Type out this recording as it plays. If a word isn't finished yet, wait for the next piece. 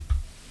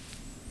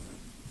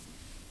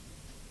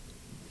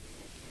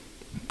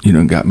You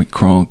done got me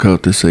crunk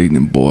up this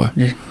evening, boy.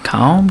 Just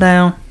calm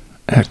down.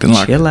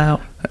 Chill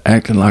out.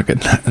 Acting like a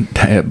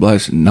dad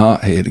blasted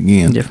knothead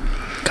again. Just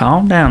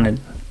calm down and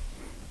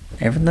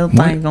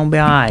everything's gonna be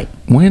alright.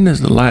 When is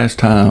the last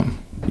time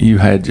you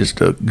had just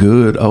a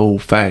good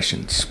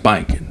old-fashioned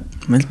spanking?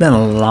 It's been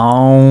a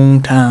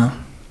long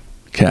time.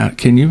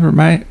 Can you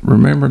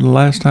remember the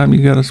last time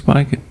you got a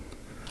spanking?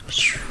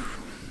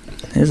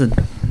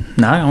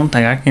 No, I don't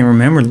think I can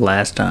remember the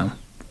last time.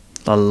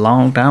 A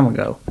long time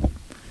ago.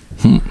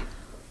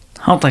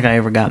 I don't think I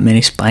ever got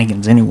many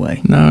spankings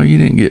anyway. No, you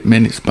didn't get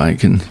many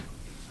spankings.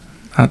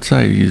 I'd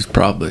say you was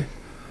probably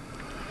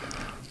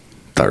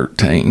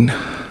 13.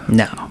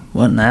 No,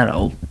 wasn't that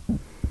old.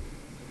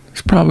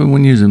 It's probably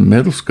when you was in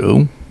middle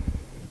school.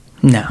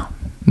 No.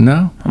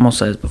 No? I'm gonna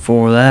say it's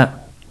before that.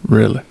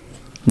 Really?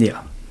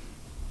 Yeah.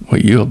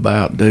 What you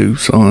about do,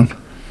 son?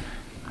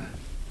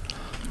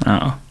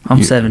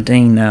 I'm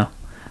 17 now.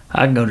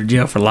 I can go to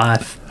jail for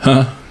life.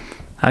 Huh?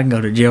 I can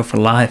go to jail for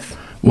life.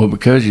 Well,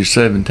 because you're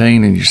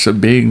 17 and you're so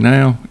big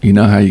now, you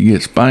know how you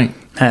get spanked?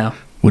 How?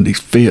 With these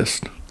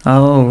fists.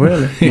 Oh,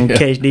 really? You can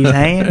catch these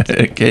hands?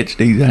 Catch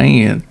these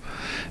hands.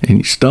 And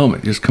your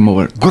stomach just come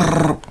over.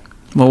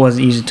 What was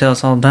it you used to tell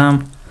us all the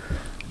time?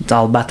 It's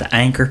all about the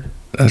anchor.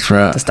 That's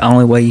right. That's the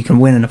only way you can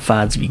win in a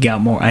fight is if you got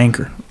more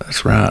anchor.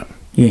 That's right.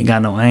 You ain't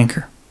got no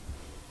anchor.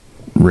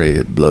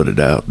 Red-blooded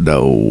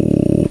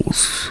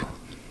outdoors.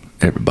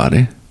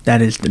 Everybody.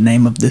 That is the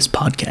name of this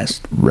podcast.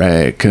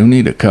 Rag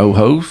Cooney, the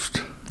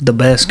co-host. The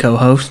best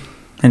co-host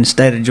in the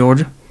state of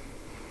Georgia.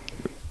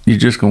 You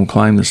just gonna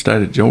claim the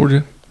state of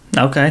Georgia?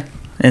 Okay.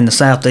 In the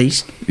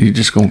southeast. You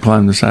just gonna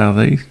claim the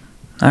southeast?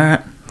 All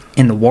right.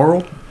 In the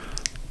world.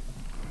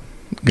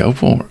 Go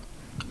for it.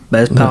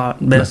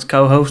 Best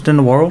co-host in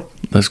the world.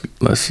 Let's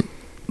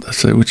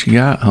see what you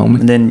got,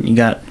 homie. And then you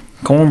got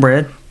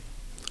Cornbread.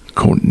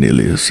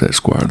 Cornelius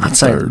Esquire the I'd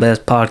say the third.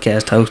 best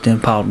podcast host in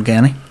Paulding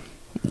County.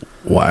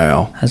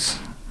 Wow.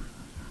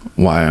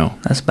 Wow.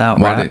 That's about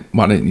right.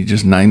 Why didn't you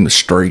just name the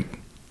street?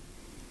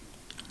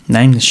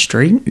 Name the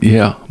street?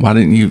 Yeah. Why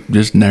didn't you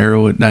just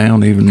narrow it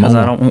down even more? Because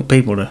I don't want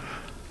people to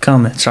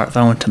come and start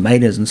throwing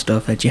tomatoes and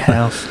stuff at your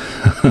house.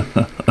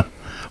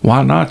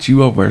 Why not?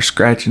 You over there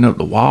scratching up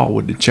the wall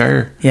with the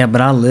chair. Yeah,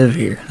 but I live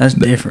here. That's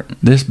different.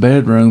 This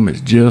bedroom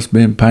has just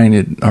been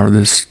painted, or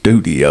this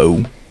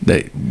studio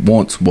that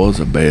once was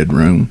a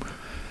bedroom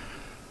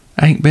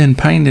ain't been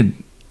painted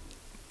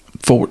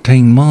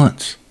 14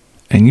 months,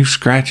 and you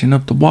scratching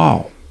up the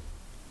wall.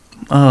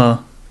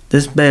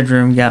 This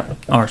bedroom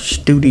our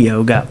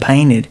studio got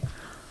painted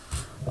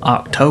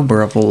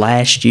October of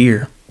last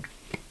year.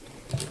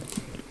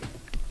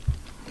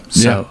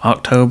 So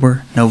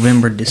October,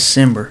 November,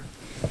 December.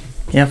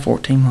 Yeah,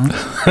 14 months.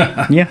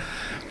 Yeah.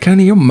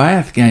 Connie, your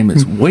math game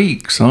is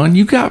weak, son.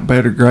 You got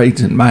better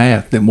grades in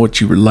math than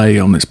what you relay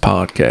on this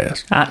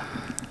podcast.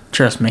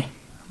 Trust me,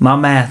 my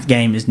math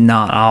game is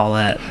not all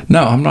that.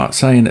 No, I'm not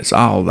saying it's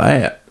all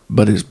that,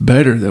 but it's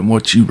better than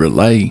what you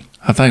relay.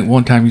 I think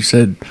one time you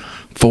said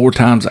 4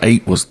 times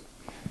 8 was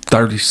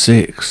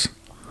 36.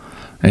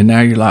 And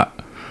now you're like,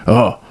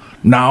 oh,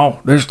 no,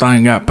 this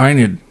thing got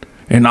painted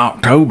in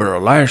October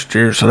of last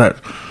year, so that's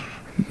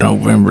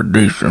November,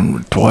 December,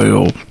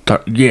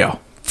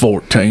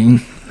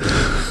 14.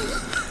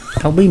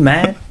 Don't be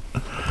mad.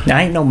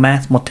 I ain't no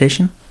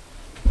mathematician.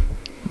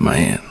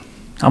 Man.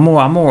 I'm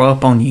more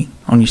up on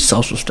your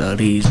social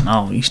studies and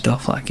all these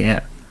stuff like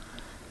that.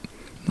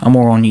 I'm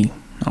more on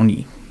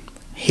your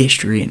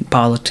history and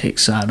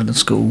politics side of the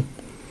school.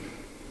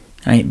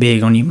 I ain't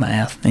big on your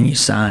math and your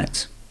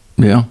science.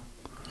 Yeah.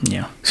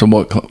 Yeah. So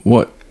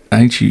what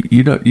ain't you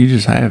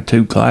just have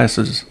 2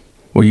 classes?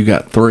 Well, you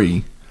got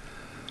 3.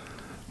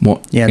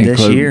 What? Yeah,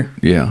 this year.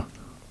 Yeah.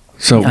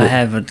 So I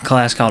have a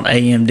class called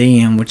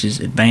AMDM, which is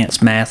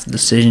Advanced Math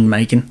Decision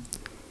Making.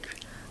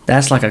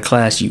 That's like a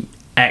class you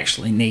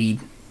actually need.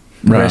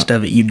 The rest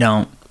of it you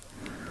don't.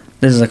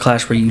 This is a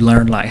class where you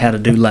learn like how to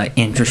do like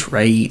interest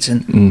rates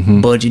and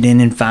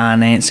budgeting and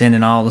financing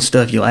and all the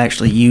stuff you'll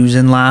actually use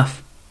in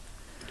life,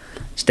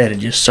 instead of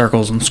just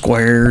circles and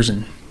squares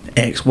and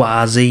X,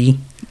 Y, Z.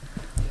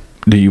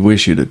 Do you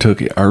wish you'd have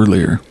took it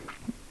earlier?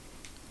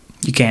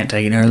 You can't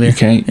take it earlier. You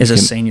can't. It's a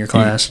senior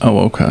class.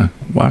 Okay.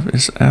 Well,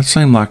 it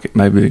seemed like it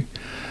maybe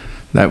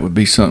that would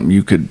be something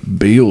you could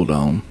build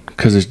on,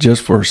 because it's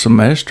just for a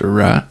semester,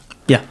 right?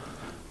 Yeah.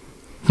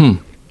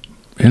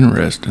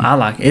 Interesting. I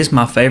like it. It's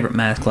my favorite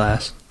math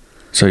class.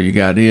 So you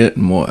got it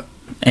and what?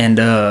 And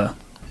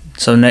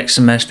so next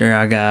semester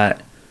I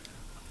got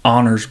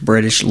honors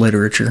British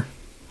literature,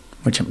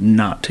 which I'm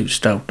not too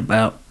stoked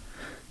about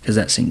because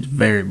that seems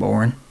very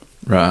boring.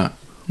 Right.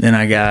 Then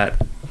I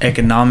got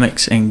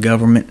economics and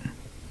government,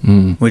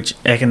 which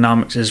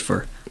economics is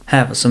for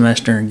half a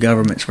semester and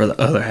government's for the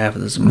other half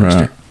of the semester.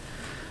 Right.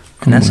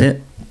 And that's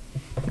it.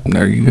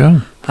 There you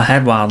go. I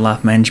had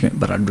wildlife management,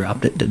 but I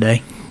dropped it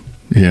today.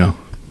 Yeah.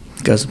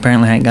 Because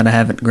apparently I ain't got to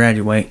have it to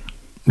graduate.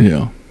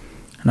 Yeah.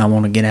 And I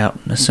want to get out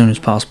as soon as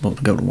possible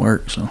to go to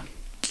work, so.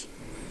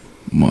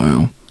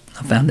 Wow.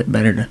 I found it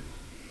better to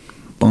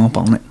bump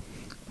on it.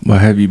 Well,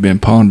 have you been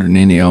pondering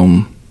any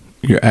on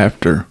your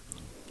after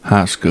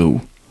high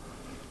school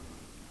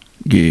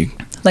gig?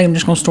 I think I'm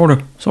just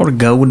gonna sort of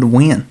go with the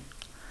wind.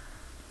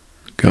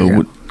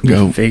 Go.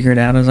 Figure it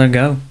out as I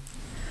go.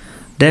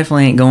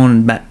 Definitely ain't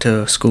going back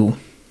to school.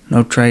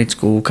 No trade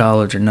school,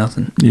 college, or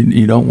nothing.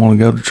 You don't want to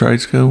go to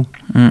trade school?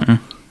 Mm-mm.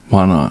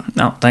 Why not? I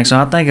don't think so.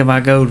 I think if I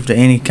go to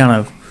any kind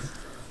of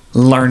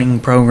learning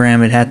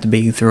program, it'd have to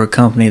be through a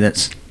company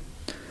that's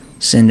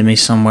sending me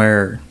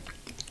somewhere,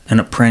 an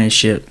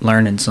apprenticeship,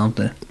 learning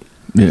something.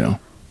 Yeah.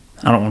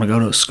 I don't want to go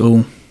to a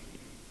school.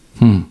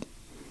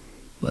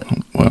 But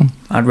Well,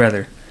 I'd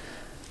rather,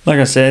 like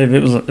I said,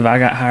 if I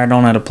got hired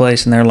on at a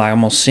place and they're like,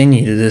 I'm gonna send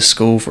you to this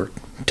school for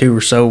 2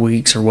 or so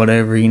weeks or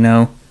whatever,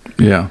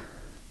 yeah.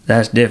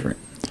 that's different.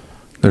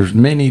 There's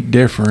many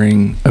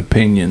differing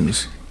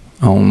opinions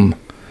on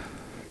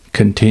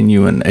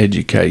continuing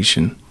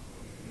education.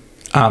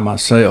 I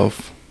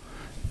myself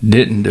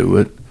didn't do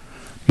it,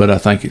 but I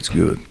think it's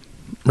good,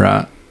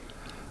 right?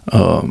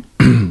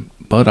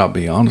 But I'll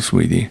be honest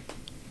with you,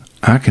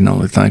 I can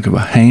only think of a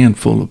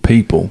handful of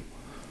people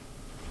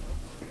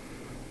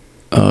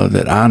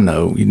that I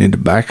know. You need to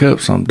back up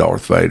some,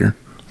 Darth Vader,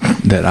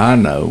 that I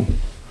know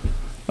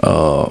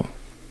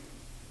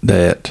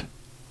that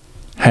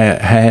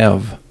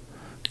have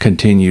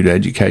continued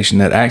education,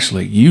 that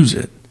actually use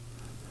it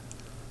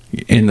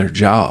in their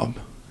job.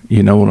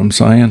 You know what I'm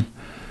saying?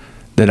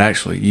 That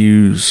actually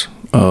use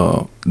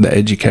the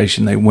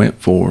education they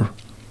went for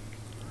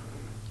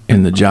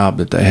in the job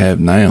that they have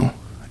now,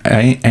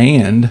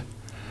 and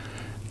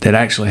that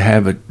actually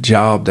have a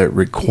job that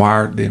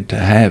required them to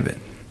have it.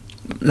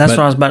 That's what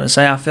I was about to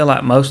say. I feel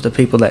like most of the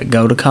people that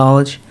go to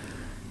college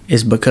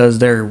is because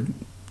they're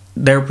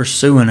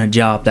pursuing a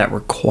job that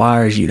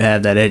requires you to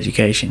have that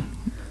education.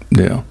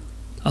 Yeah.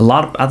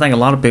 I think a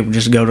lot of people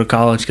just go to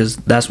college because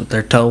that's what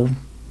they're told.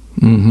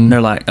 Mm-hmm.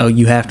 They're like, oh,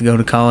 you have to go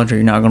to college or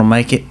you're not going to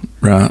make it.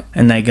 Right.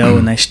 And they go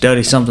and they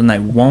study something they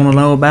want to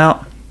know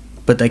about,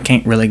 but they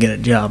can't really get a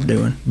job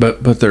doing.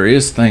 But there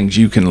is things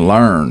you can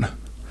learn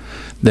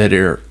that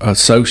are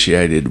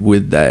associated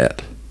with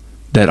that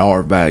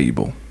are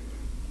valuable.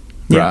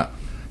 Yeah. Right.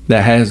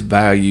 That has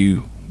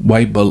value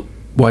way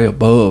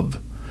above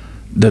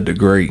the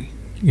degree.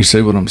 You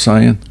see what I'm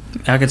saying?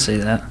 I could see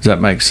that. Does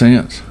that make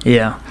sense?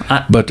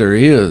 Yeah. But there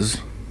is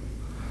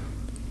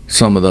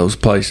some of those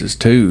places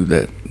too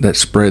that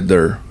spread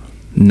their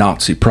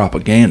Nazi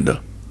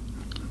propaganda.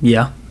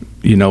 Yeah.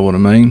 You know what I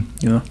mean?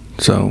 Yeah.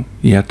 So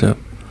you have to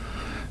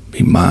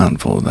be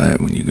mindful of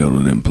that when you go to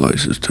them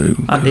places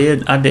too. I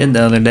did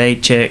the other day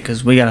check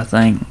because we got a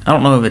thing. I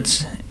don't know if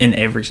it's in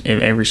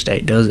every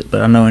state does it,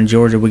 but I know in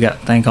Georgia we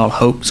got a thing called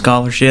Hope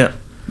Scholarship.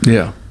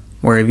 Yeah.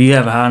 Where if you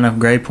have a high enough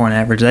grade point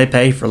average, they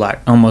pay for like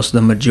almost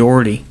the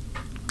majority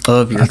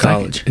of your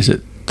college. Is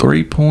it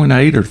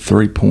 3.8 or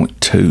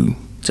 3.2?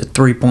 It's a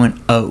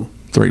 3.0.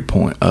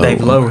 3.0.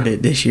 They've lowered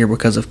it this year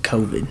because of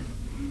COVID.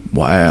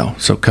 Wow.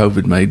 So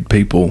COVID made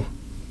people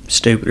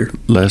stupider,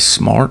 less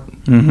smart?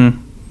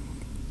 Mm-hmm.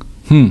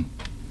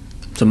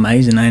 It's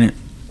amazing, ain't it?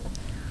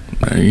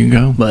 There you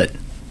go. But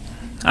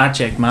I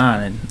checked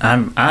mine,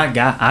 and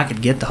I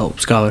could get the Hope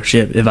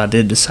Scholarship if I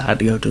did decide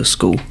to go to a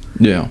school.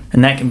 Yeah.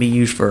 And that can be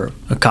used for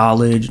a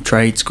college, a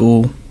trade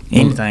school,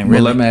 anything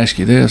really. Well, let me ask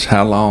you this.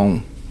 How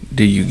long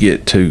do you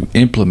get to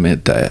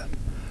implement that?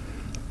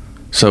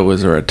 So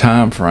is there a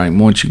time frame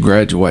once you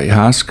graduate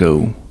high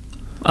school?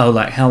 Oh,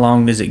 like how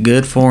long is it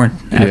good for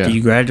after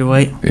you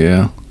graduate?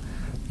 Yeah.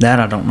 That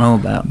I don't know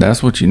about.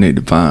 That's what you need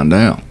to find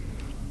out.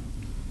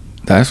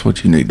 That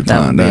would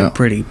be a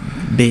pretty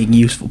big,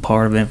 useful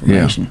part of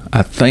information. Yeah.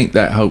 I think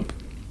that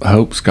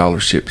Hope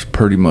Scholarship's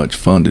pretty much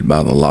funded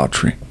by the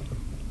lottery.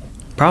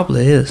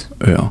 Probably is.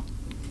 Yeah.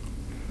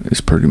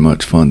 It's pretty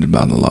much funded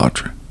by the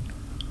lottery.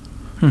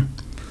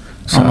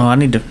 So, I don't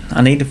know.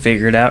 I need to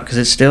figure it out because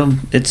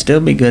it'd still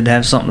be good to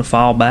have something to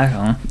fall back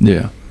on.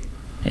 Yeah.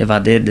 If I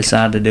did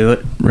decide to do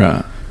it.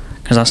 Right.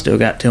 Because I still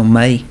got till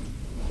May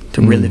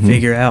to really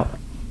figure out.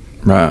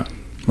 Right.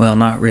 Well,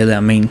 not really. I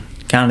mean,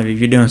 kind of if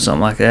you're doing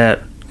something like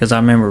that. Because I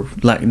remember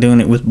like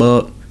doing it with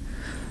Buck,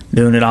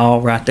 doing it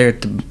all right there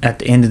at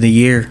the end of the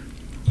year.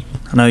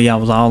 I know y'all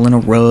was all in a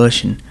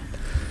rush and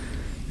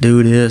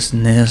do this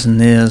and this and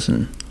this,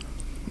 and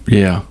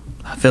yeah.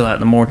 I feel like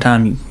the more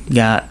time you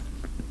got,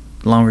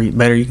 the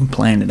better you can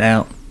plan it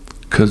out.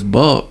 Because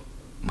Buck,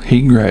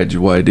 he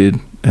graduated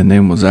and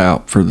then was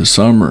out for the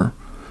summer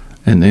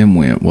and then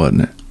went,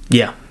 wasn't it?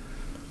 Yeah.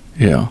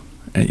 Yeah.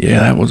 And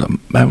that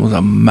was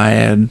a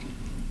mad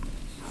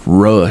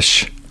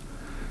rush.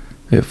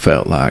 It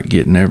felt like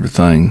getting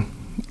everything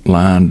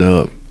lined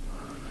up.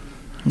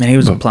 And he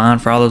was applying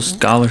for all those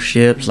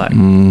scholarships, like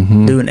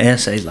doing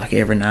essays like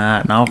every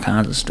night and all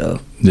kinds of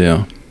stuff.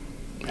 Yeah.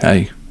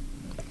 Hey,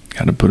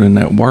 got to put in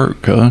that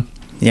work, huh?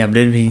 Yeah, but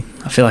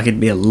I feel like it'd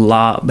be a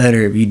lot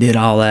better if you did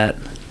all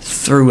that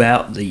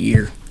throughout the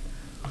year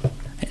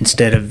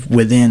instead of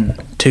within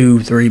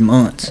 2-3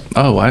 months.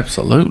 Oh,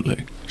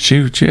 absolutely.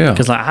 Shoot, yeah.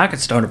 Because like I could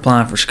start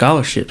applying for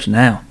scholarships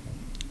now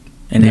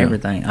and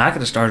everything. I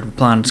could have started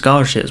applying to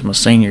scholarships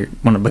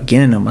the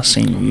beginning of my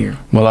senior year.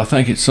 Well, I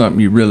think it's something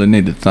you really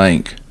need to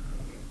think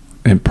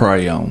and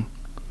pray on.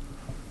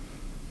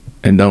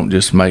 And don't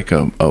just make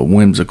a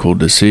whimsical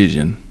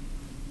decision.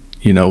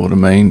 You know what I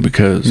mean?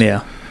 Because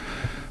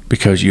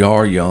you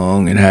are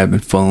young and having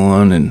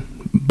fun and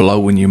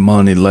blowing your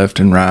money left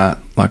and right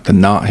like the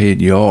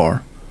knothead you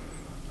are.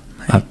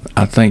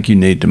 I think you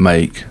need to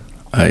make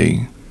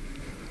a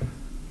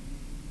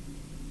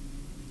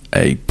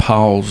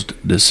paused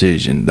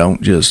decision.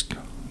 Don't just,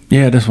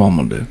 that's what I'm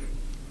going to do.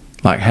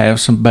 Like,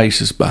 have some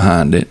basis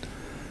behind it.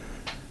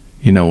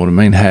 You know what I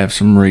mean? Have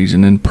some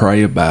reason and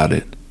pray about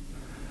it.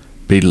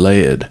 Be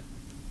led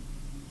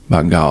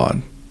by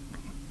God.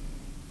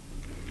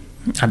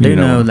 I do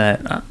know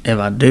that if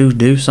I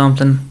do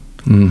something,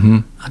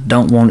 I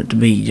don't want it to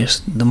be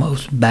just the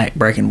most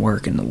back-breaking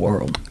work in the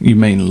world. You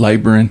mean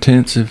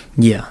labor-intensive?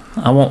 Yeah.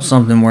 I want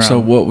something where,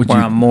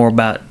 I'm more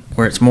about,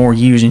 where it's more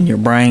using your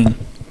brain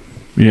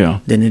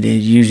than it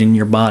is using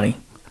your body.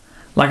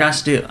 Like,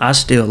 I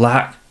still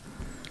like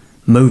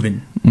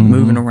moving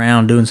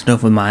around, doing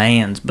stuff with my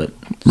hands, but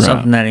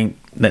something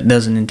that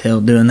doesn't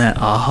entail doing that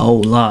a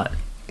whole lot.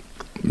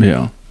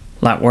 Yeah.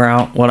 Like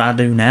what I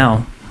do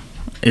now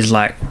is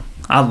like,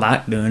 I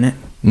like doing it.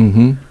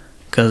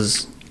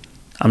 Because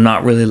I'm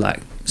not really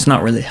it's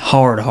not really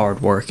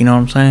hard work, you know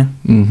what I'm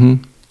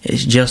saying?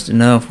 It's just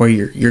enough where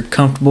you're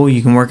comfortable,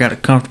 you can work at a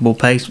comfortable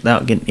pace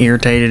without getting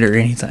irritated or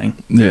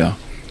anything. Yeah.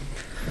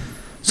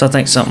 So I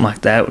think something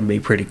like that would be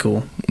pretty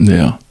cool.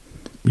 Yeah.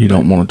 You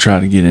don't want to try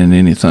to get in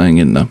anything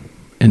in the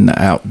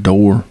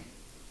outdoor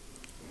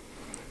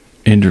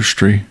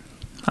industry.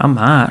 I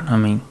might. I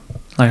mean,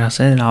 like I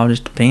said, it all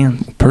just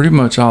depends. Pretty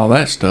much all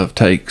that stuff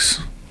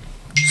takes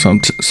some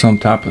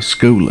type of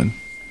schooling.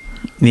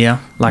 Yeah.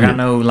 Like I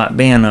know, like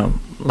being a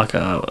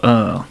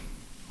DNR,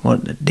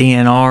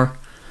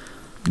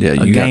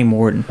 game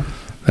warden.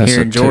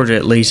 Here in Georgia,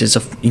 at least,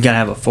 you gotta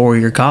have a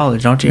 4-year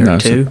college, don't you? Or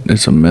 2?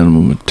 It's a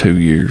minimum of 2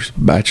 years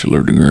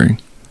bachelor degree.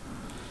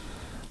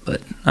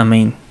 But I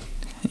mean,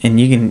 and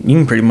you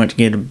can pretty much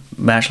get a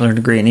bachelor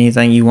degree in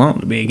anything you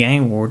want to be a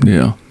game warden.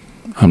 Yeah,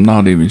 I'm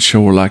not even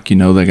sure. Like,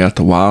 they got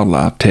the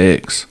wildlife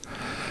techs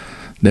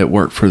that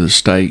work for the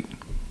state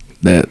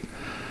that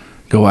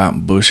go out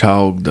and bush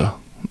hog the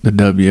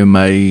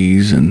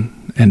WMAs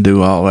and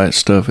do all that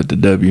stuff at the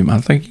WM.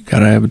 I think you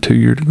gotta have a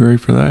 2-year degree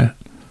for that.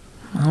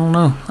 I don't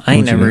know. I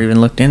ain't never even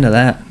looked into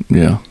that.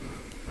 Yeah.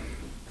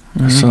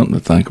 That's something to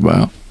think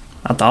about.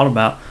 I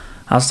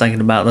was thinking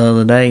about the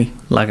other day,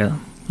 like a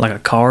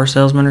car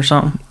salesman or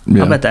something.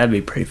 Yeah. I bet that'd be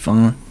pretty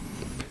fun.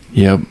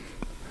 Yep.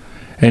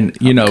 And,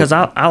 because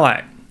I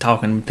like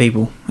talking to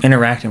people,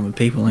 interacting with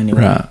people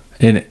anyway. Right.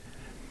 And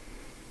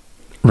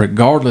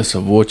regardless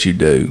of what you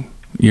do,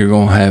 you're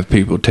going to have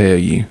people tell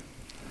you,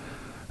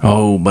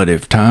 oh, but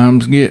if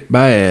times get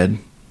bad,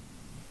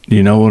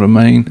 you know what I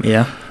mean?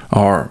 Yeah.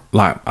 Or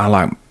my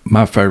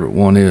favorite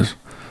one is,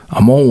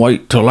 I'm going to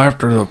wait till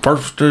after the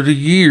first of the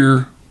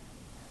year.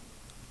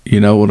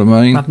 You know what I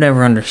mean? I've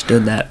never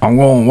understood that. I'm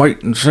going to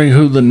wait and see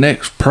who the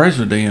next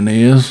president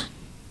is.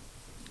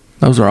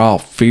 Those are all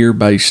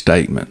fear-based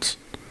statements.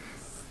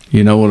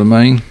 You know what I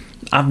mean?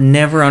 I've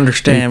never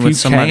understand when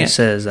somebody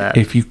says that.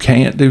 If you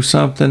can't do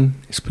something,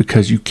 it's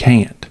because you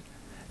can't.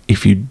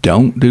 If you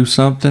don't do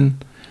something,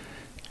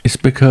 it's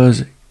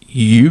because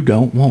you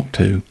don't want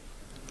to.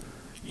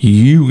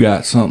 You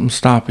got something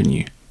stopping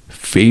you.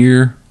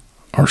 Fear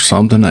or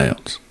something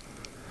else.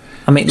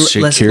 I mean,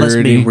 let's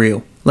be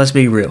real. Let's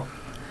be real.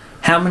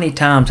 How many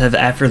times have,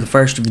 after the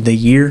first of the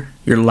year,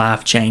 your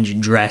life changed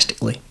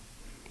drastically?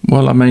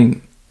 Well, I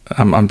mean,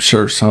 I'm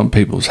sure some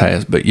people's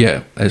has, but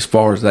yeah, as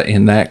far as that,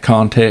 in that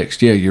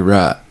context, yeah, you're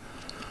right.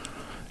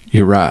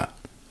 You're right.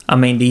 I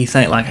mean, do you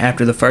think, like,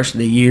 after the first of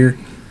the year,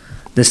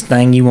 this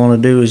thing you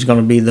want to do is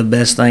going to be the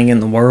best thing in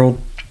the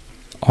world?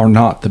 Or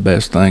not the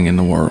best thing in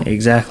the world.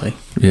 Exactly.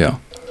 Yeah.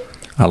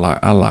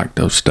 I like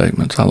those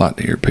statements. I like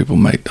to hear people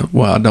make them.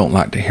 Well, I don't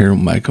like to hear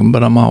them make them,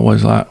 but I'm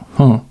always like,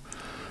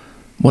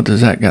 what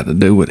does that got to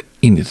do with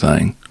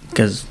anything?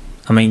 Because,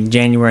 I mean,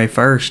 January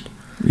 1st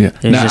is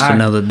just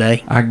another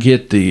day. I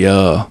get the,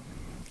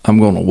 I'm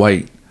going to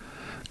wait.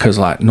 Because,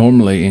 like,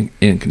 normally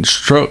in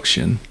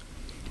construction,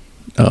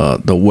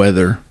 the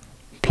weather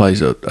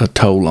plays a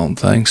toll on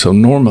things. So,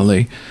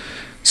 normally,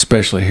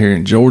 especially here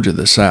in Georgia,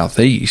 the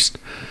southeast,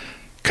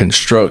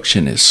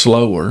 construction is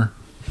slower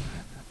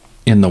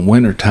in the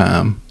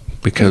wintertime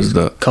because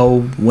the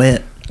cold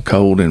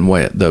and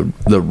wet,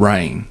 the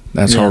rain.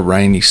 That's our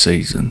rainy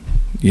season.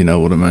 You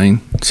know what I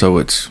mean? So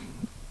it's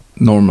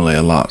normally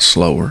a lot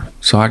slower.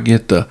 So I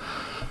get but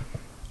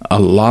a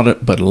lot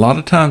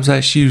of times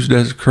that's used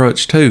as a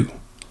crutch too.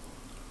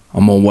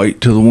 I'm gonna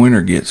wait till the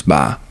winter gets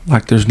by.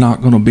 Like, there's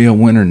not gonna be a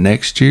winter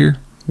next year.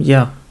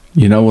 Yeah.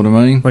 You know what I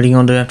mean? What are you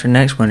gonna do after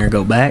next winter?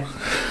 Go back?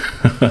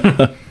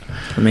 I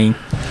mean,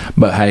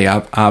 but hey,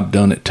 I've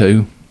done it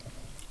too.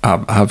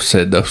 I've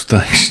said those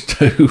things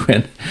too,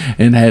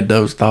 and had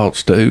those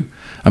thoughts too.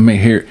 I mean,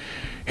 here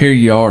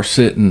you are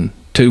sitting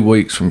 2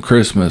 weeks from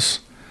Christmas,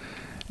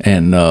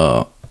 and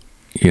 3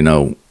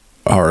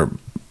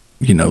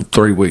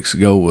 weeks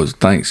ago was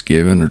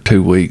Thanksgiving, or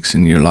 2 weeks,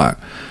 and you're like,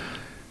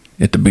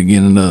 at the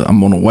beginning of, I'm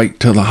going to wait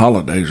till the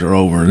holidays are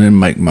over and then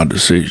make my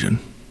decision.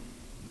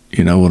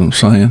 You know what I'm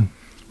saying?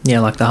 Yeah,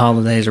 like the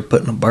holidays are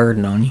putting a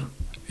burden on you.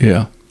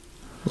 Yeah.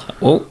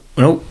 Like, well,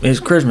 nope, it's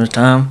Christmas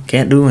time.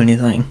 Can't do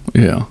anything.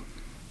 Yeah.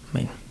 I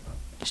mean,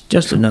 it's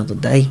just another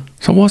day.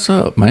 So what's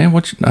up, man?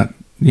 What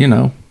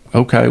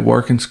okay,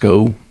 work and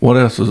school. What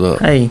else is up?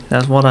 Hey,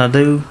 that's what I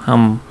do.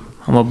 I'm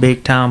a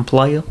big time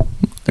player.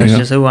 That's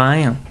just who I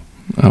am.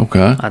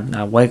 Okay.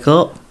 I wake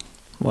up.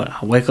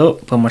 I wake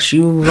up, put my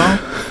shoes on,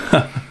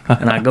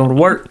 and I go to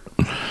work.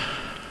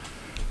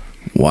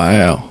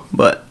 Wow.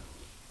 But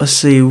let's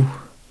see.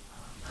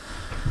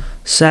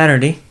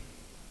 Saturday.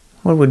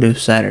 What did we do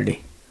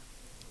Saturday?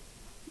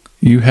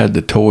 You had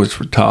the Toys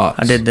for Tots.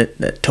 I did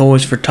that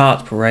Toys for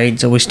Tots parade.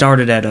 So we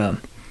started at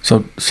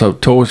So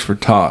Toys for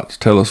Tots.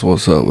 Tell us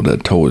what's up with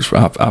that Toys for.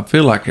 I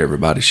feel like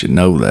everybody should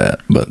know that,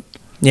 but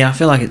yeah, I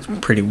feel like it's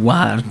pretty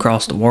wide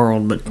across the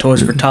world. But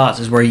Toys for Tots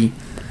is where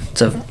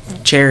it's a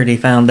charity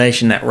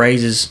foundation that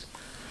raises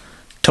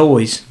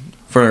toys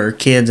for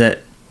kids that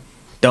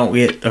don't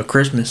get a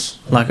Christmas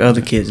like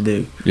other kids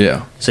do.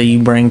 Yeah. So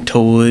you bring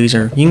toys,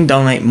 or you can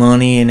donate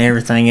money and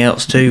everything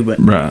else too. But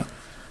Right.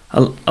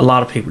 a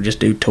lot of people just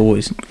do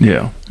toys.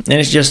 Yeah. And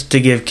it's just to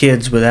give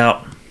kids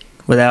without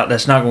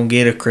that's not going to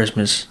get a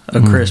Christmas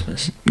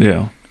Christmas.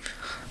 Yeah.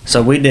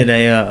 So we did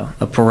a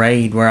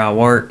parade where I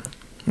work.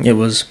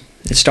 It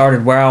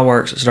started where I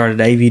work. So it started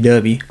at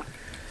AVW,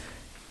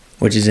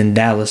 which is in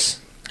Dallas,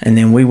 and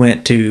then we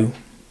went to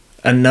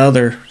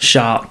another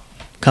shop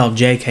called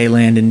JK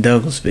Land in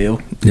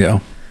Douglasville. Yeah.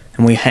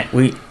 And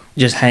we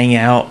just hang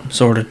out,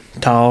 sort of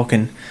talk,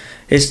 and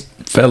it's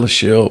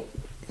Fellowship.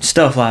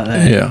 stuff like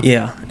that. Yeah.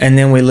 Yeah. And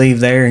then we leave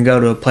there and go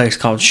to a place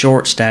called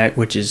Short Stack,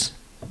 which is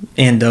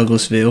in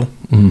Douglasville.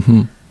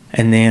 Mm-hmm.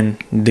 And then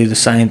do the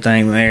same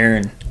thing there,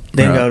 and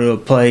then go to a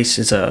place.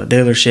 It's a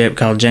dealership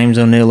called James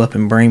O'Neill up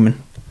in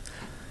Bremen,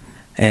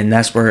 and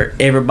that's where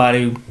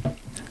everybody's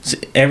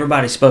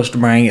supposed to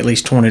bring at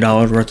least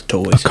 $20 worth of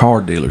toys. A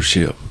car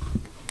dealership.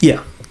 Yeah,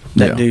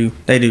 they Yeah.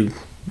 do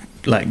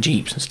like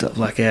Jeeps and stuff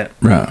like that.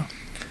 Right.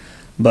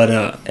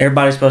 But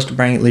everybody's supposed to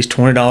bring at least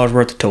 $20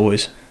 worth of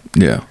toys.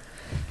 Yeah.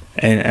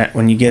 And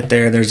when you get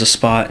there, there's a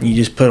spot, and you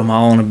just put them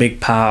all in a big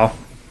pile.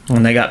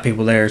 And they got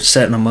people there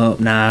setting them up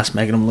nice,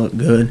 making them look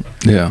good.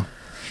 Yeah.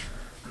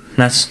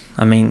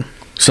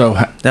 So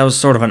that was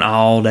sort of an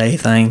all-day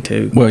thing,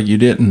 too. Well, you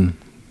didn't.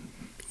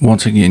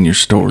 Once again, your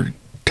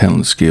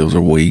storytelling skills are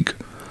weak.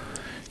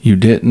 You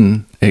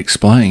didn't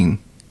explain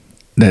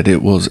that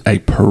it was a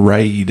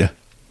parade.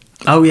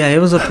 Oh, yeah, it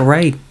was a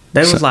parade.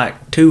 There was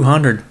like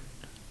 200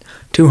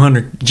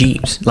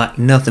 Jeeps, like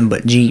nothing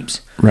but Jeeps.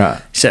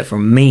 Right. Except for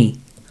me,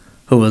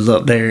 who was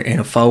up there in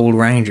a Ford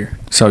Ranger.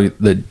 So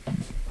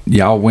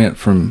y'all went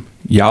from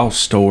y'all's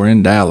store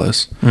in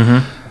Dallas,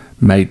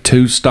 made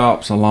 2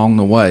 stops along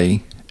the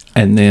way,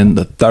 and then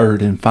the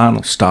third and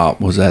final stop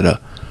was at a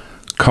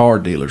car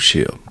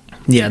dealership.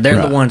 Yeah,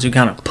 they're the ones who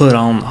kind of put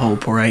on the whole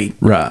parade.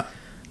 Right.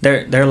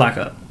 They're like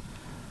a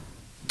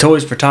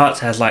Toys for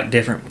Tots has like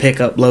different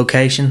pickup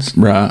locations.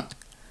 Right.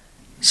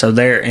 So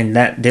they're in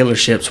that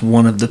dealership's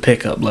one of the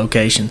pickup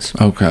locations.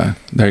 Okay,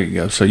 there you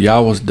go. So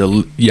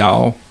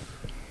y'all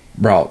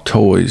brought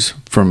toys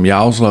from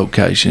y'all's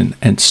location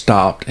and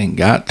stopped and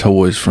got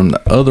toys from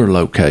the other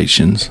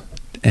locations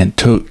and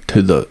took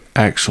to the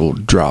actual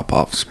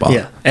drop-off spot.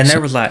 Yeah, and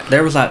there was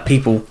like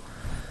people.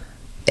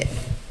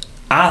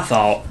 I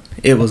thought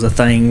it was a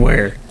thing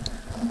where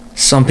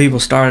some people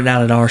started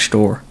out at our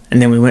store, and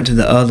then we went to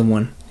the other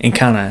one, and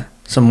kind of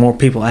some more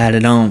people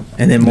added on,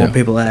 and then more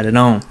people added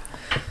on.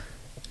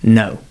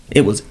 No,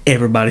 it was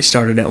everybody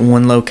started at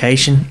one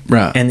location,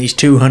 right? And these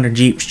 200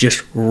 Jeeps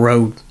just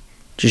drove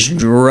to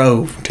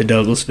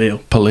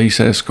Douglasville. Police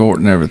escort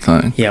and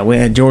everything. Yeah, we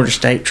had Georgia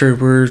State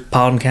Troopers,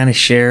 Paulding County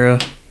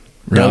Sheriff,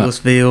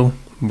 Douglasville,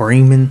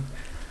 Bremen.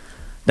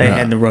 They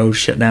had the roads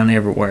shut down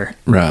everywhere.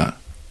 Right.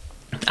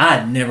 I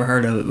had never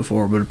heard of it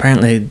before, but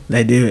apparently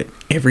they do it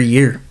every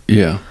year.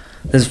 Yeah.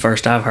 This is the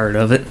first I've heard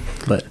of it.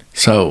 But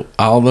so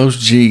all those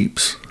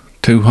Jeeps,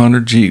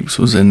 200 Jeeps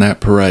was in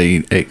that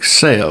parade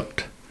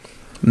except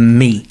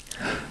me,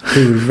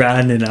 who was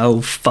riding an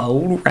old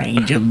Ford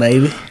Ranger,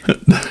 baby.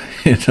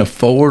 In a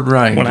Ford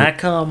Ranger. When I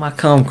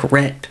come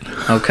correct,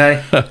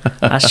 okay?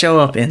 I show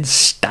up in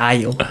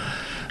style.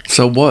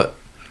 So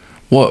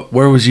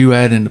where was you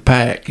at in the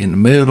pack? In the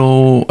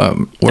middle?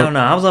 No,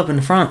 I was up in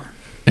the front.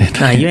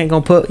 Nah, you ain't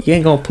gonna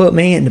put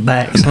me in the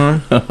back,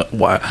 son.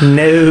 Wow.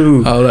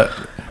 No.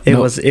 Oh, it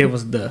was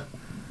the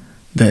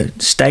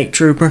state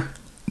trooper.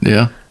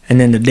 Yeah. And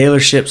then the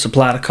dealership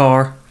supplied a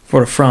car for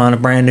the front, a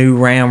brand new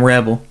Ram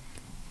Rebel.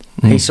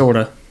 He was sort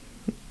of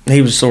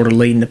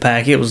leading the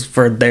pack. It was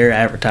for their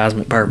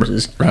advertisement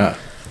purposes. Right.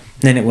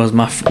 Then it was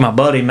my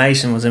buddy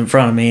Mason was in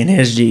front of me in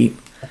his Jeep,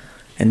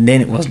 and then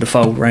it was the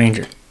Ford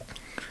Ranger.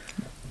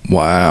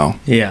 Wow.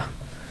 Yeah.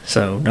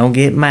 So don't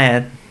get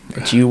mad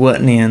that you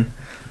wasn't in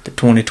the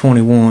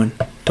 2021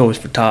 Toys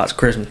for Tots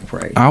Christmas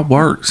parade. I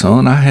worked,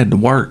 son. I had to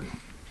work.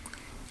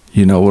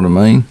 You know what I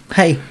mean?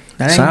 Hey,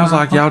 That ain't Sounds my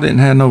like fault. y'all didn't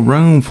have no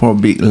room for a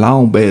big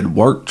long bed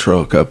work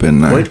truck up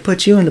in there. We'd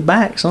put you in the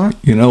back, son.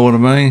 You know what I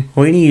mean?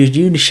 We'd used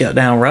you to shut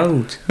down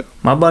roads.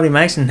 My buddy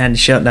Mason had to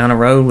shut down a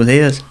road with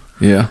his.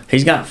 Yeah,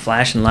 He's got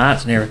flashing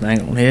lights and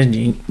everything on his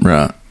Jeep.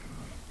 right.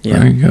 Yeah.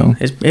 There you go.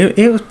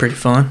 It was pretty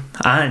fun.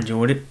 I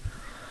enjoyed it.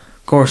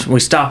 Of course, we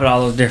stop at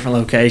all those different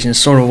locations,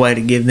 sort of a way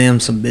to give them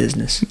some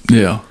business.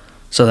 Yeah,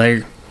 So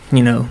they,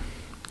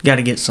 got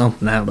to get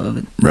something out of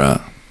it. right.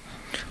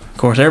 Of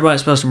course,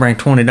 everybody's supposed to bring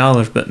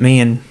 $20, but me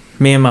and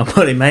my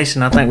buddy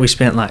Mason, I think we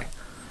spent like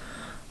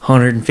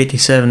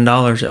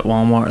 $157 at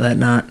Walmart that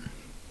night,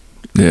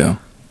 Yeah.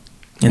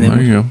 and There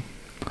then you go.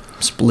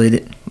 we split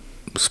it.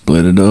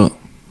 Split it up.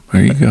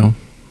 There you go.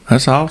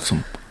 That's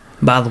awesome.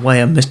 By the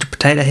way, a Mr.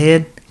 Potato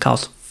Head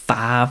costs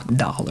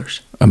 $5.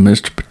 A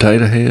Mr.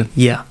 Potato Head.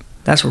 Yeah,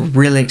 that's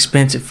really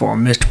expensive for a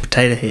Mr.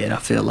 Potato Head. I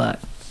feel like.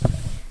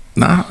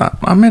 No,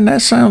 I mean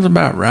that sounds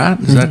about right.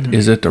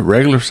 Is it the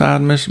regular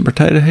side Mr.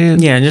 Potato Head?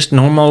 Yeah, just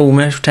normal old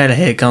Mr. Potato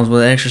Head comes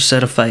with an extra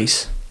set of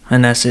face,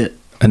 and that's it.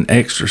 An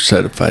extra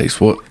set of face.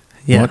 What?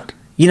 Yeah. What?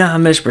 You know how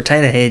Mr.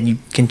 Potato Head, you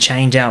can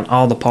change out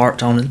all the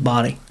parts on his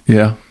body.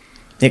 Yeah.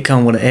 It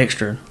come with an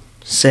extra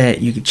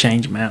set you could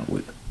change them out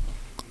with.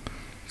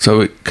 So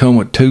it come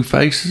with two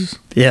faces?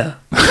 Yeah.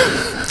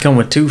 Come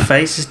with 2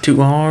 faces,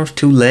 2 arms,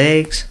 2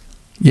 legs.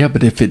 Yeah,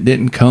 but if it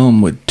didn't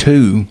come with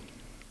two,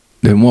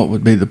 then what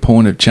would be the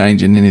point of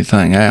changing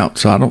anything out?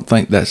 So I don't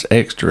think that's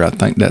extra. I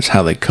think that's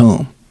how they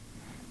come.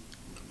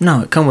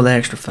 No, it come with an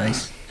extra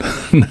face.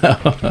 No.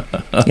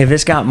 If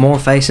it's got more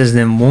faces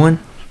than one,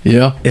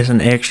 Yeah. it's an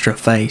extra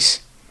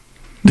face.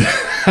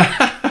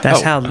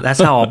 That's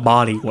how a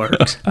body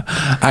works.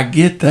 I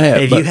get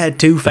that. If but you had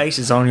 2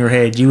 faces on your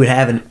head, you would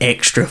have an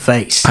extra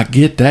face. I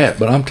get that,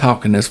 but I'm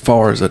talking as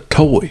far as a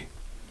toy.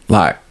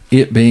 Like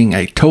it being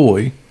a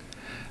toy.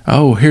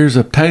 Oh, here's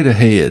a potato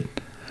head.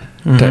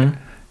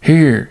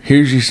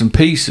 Here's you some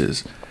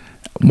pieces.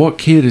 What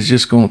kid is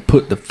just going to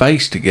put the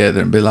face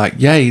together and be like,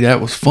 yay, that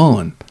was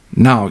fun?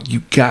 No,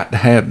 you got to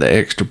have the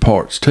extra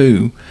parts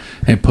too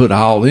and put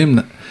all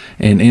them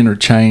and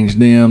interchange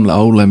them.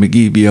 Oh, let me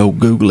give you old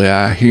googly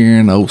eye here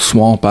and old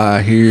swamp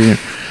eye here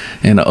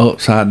and an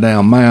upside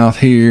down mouth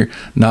here.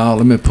 No,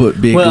 let me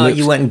put big lips.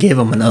 You wouldn't give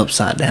them an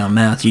upside down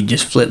mouth. You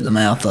just flip the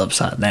mouth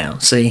upside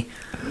down. See,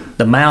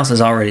 the mouth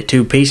is already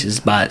 2 pieces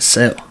by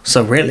itself.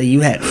 So really,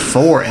 you had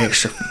 4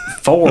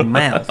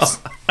 mouths.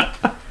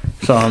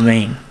 So I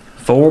mean,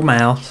 4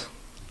 mouths,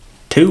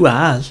 2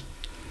 eyes,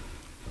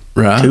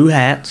 Right. 2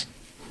 hats,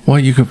 Well,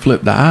 you can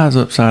flip the eyes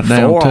upside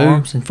down 4 too.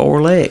 arms, and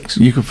 4 legs.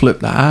 You can flip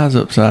the eyes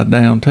upside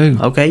down too.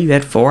 Okay, you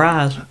had 4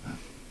 eyes.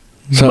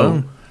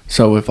 Boom.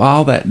 So if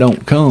all that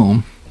don't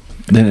come,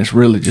 then it's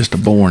really just a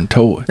boring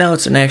toy. No,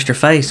 it's an extra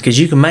face because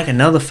you can make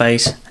another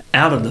face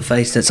out of the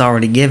face that's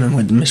already given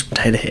with the Mr.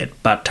 Potato Head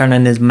by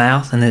turning his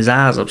mouth and his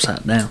eyes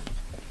upside down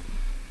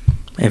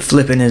and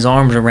flipping his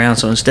arms around.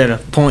 So instead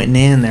of pointing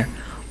in, they're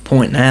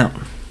pointing out.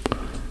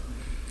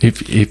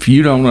 If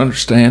you don't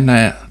understand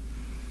that,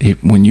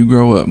 when you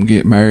grow up and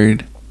get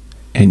married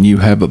and you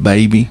have a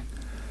baby,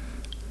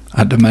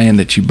 I demand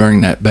that you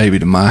bring that baby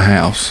to my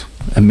house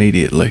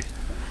immediately,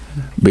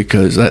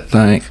 because that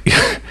thing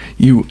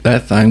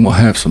will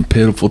have some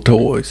pitiful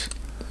toys.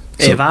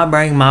 If I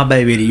bring my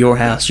baby to your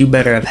house, you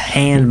better have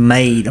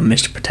handmade a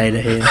Mr. Potato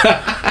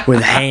Head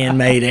with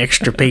handmade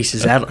extra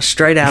pieces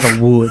straight out of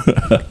wood.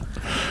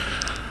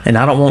 And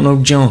I don't want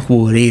no junk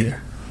wood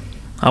either.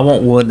 I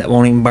want wood that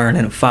won't even burn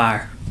in a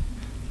fire.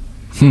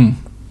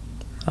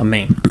 I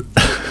mean,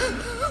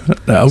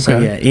 Okay. so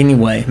yeah,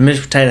 anyway,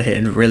 Mr. Potato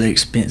Head is really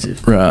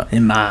expensive. Right.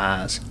 In my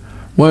eyes.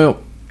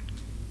 Well,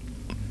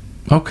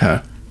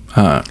 okay.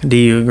 All right. Do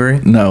you agree?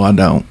 No, I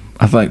don't.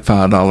 I think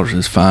 $5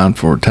 is fine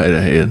for a potato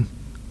head.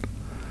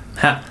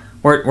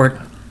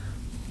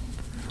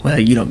 Well,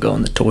 you don't go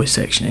in the toy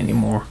section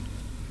anymore.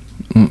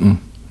 Mm-mm.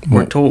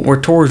 Were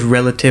toys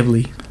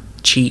relatively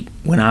cheap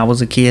when I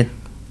was a kid?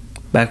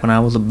 Back when I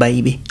was a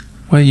baby?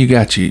 Well, you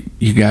got your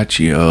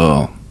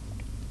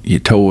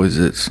toys.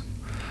 It's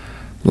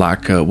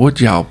like what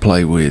y'all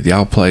play with?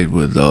 Y'all played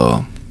with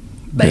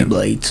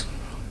Beyblades.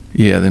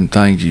 Yeah, them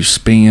things you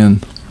spin.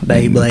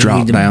 Beyblades,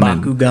 drop down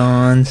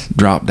Bakugans.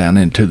 Drop down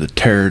into the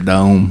Terror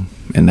Dome,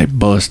 and they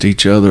bust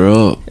each other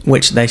up.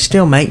 Which they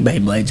still make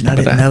Beyblades, and I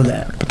didn't know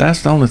that. But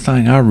that's the only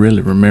thing I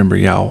really remember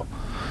y'all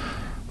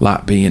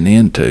like being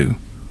into,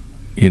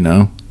 you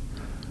know.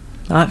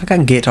 I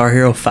got Guitar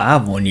Hero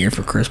 5 one year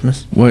for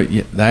Christmas. Well,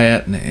 yeah,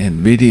 that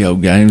and video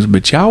games,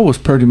 but y'all was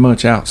pretty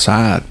much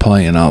outside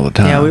playing all the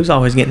time. Yeah, we was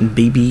always getting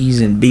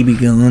BBs and BB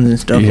guns and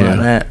stuff like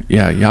that.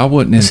 Yeah, y'all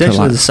wasn't into Essentially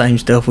like the same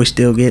stuff we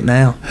still get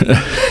now.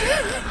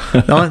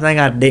 The only thing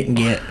I didn't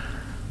get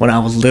when I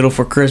was little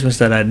for Christmas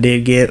that I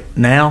did get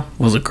now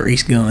was a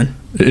grease gun.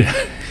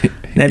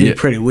 That'd be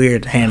pretty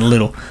weird to hand a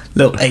little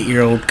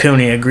 8-year-old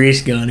Cooney a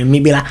grease gun and me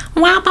be like,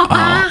 wah, wah,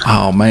 wah.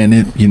 Oh man,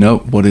 it'd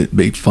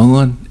be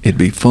fun? It'd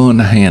be fun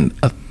to hand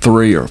a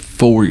 3 or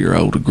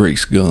 4-year-old a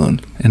grease gun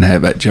and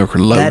have that joker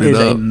loaded up.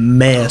 That is a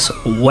mess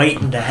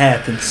waiting to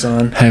happen,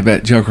 son. Have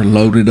that joker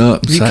loaded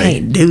up and You say,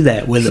 can't do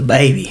that with a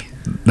baby.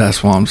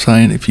 That's why I'm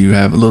saying if you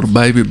have a little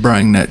baby,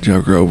 bring that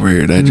joker over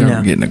here. That joker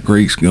No. getting a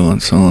grease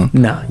gun, son.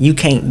 No, you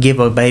can't give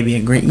a baby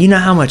a grease. You know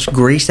how much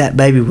grease that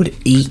baby would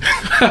eat?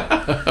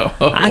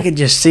 I could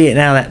just see it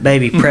now, that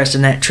baby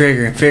pressing that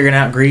trigger and figuring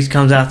out grease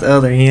comes out the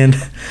other end.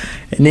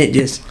 And it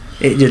just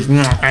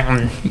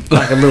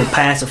like a little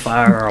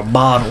pacifier or a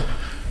bottle.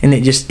 And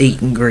it just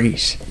eating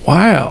grease.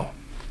 Wow.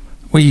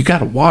 Well, you got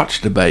to watch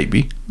the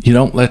baby. You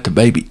don't let the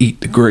baby eat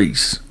the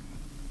grease.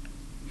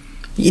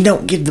 You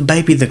don't give the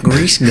baby the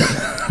grease gun.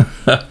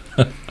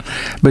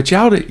 But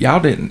y'all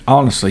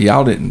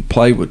didn't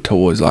play with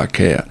toys like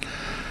that.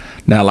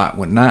 Now, like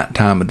when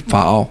nighttime would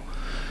fall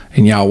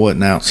and y'all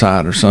wasn't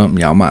outside or something,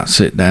 y'all might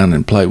sit down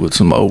and play with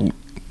some old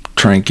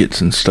trinkets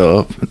and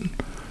stuff and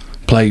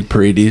play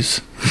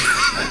pretties.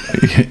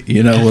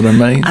 You know what I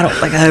mean? I don't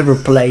think I ever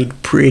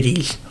played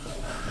pretties.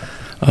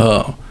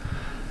 Y'all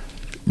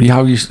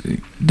used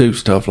to do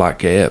stuff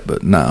like that,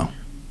 but no.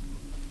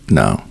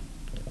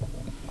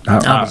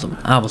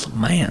 I was a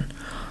man.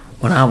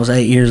 When I was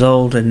 8 years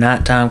old and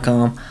nighttime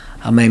come,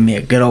 I made me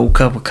a good old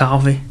cup of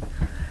coffee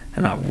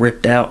and I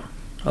ripped out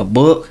a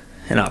book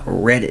and I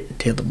read it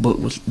until the book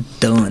was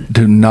done.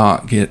 Do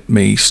not get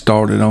me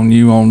started on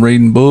you on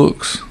reading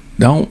books.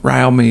 Don't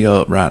rile me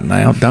up right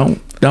now.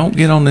 Don't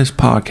get on this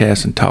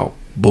podcast and talk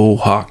bull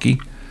hockey.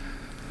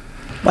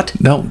 What?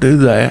 Don't do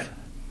that.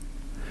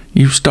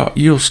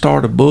 You'll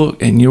start a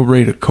book and you'll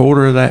read a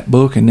quarter of that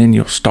book and then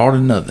you'll start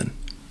another.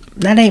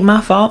 That ain't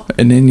my fault.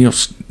 And then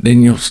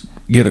you'll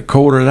get a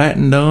quarter of that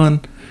and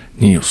done,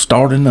 and you'll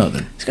start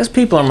another. It's because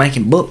people are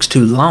making books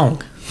too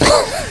long.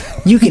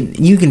 You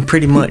can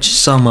pretty much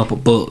sum up a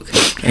book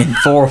in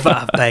 4 or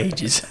 5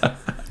 pages.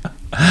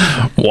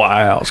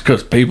 Wow, it's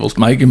because people's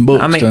making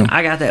books. I mean,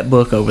 I got that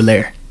book over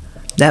there.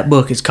 That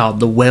book is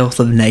called The Wealth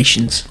of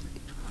Nations.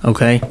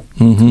 Okay?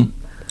 Mm-hmm.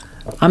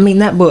 I mean,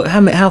 that book,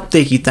 how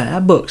thick you think?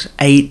 That book's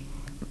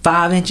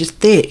 5 inches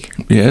thick.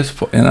 Yeah,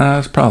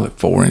 it's probably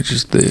 4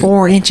 inches thick.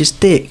 4 inches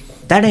thick.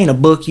 That ain't a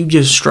book you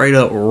just straight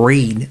up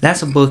read.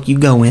 That's a book you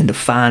go in to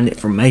find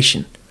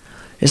information.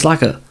 It's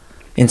like a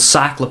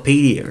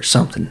encyclopedia or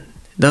something.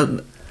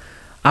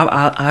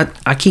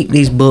 I keep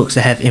these books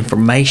that have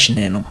information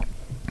in them.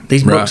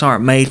 These books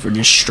aren't made for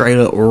just straight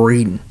up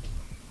reading.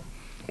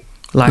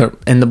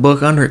 And the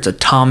book under it's a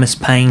Thomas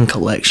Paine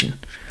collection.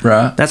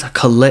 Right. That's a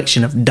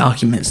collection of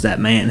documents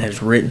that man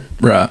has written.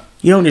 Right.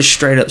 You don't just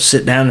straight up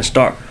sit down and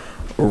start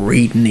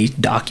reading these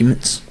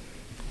documents.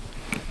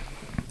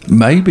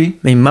 Maybe. I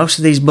mean, most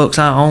of these books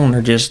I own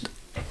are just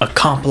a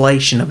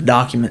compilation of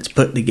documents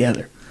put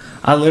together.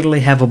 I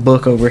literally have a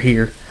book over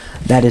here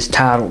that is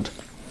titled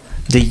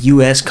The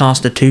U.S.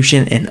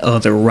 Constitution and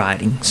Other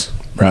Writings.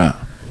 Right.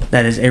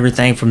 That is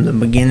everything from the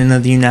beginning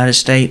of the United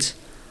States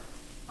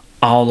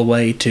all the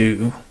way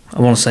to,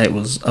 I want to say it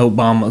was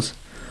Obama's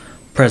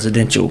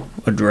presidential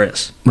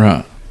address.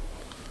 Right.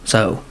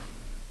 So,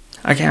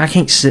 I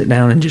can't sit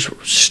down and just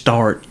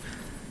start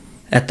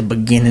at the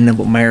beginning of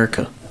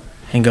America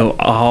and go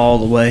all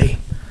the way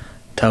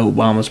to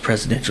Obama's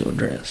presidential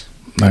address.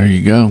 There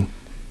you go.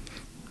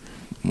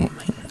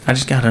 I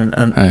just got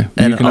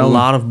a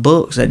lot of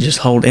books that just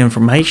hold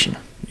information.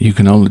 You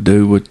can only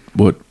do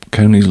what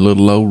Cooney's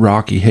little old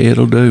rocky head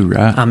will do,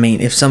 right? I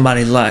mean, if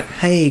somebody's like,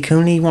 hey,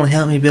 Cooney, you want to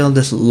help me build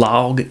this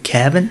log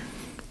cabin?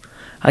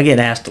 I get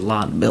asked a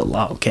lot to build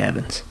log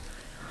cabins.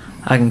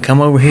 I can come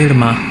over here to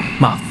my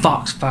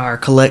Foxfire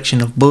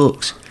collection of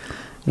books,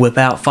 whip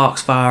out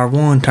Foxfire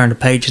 1, turn to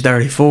page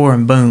 34,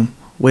 and boom,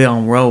 we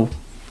on roll.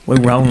 We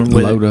rolling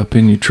with Load up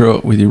in your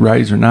truck with your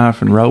razor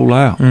knife and roll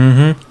out.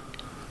 Mm-hmm.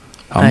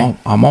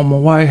 I'm on my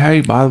way.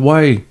 Hey, by the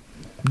way,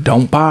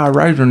 don't buy a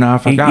razor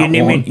knife. I got one.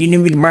 You need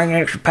me to bring an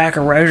extra pack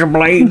of razor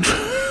blades?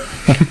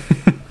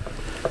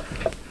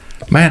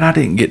 Man, I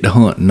didn't get to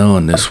hunt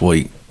none this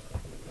week.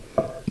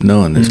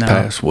 None this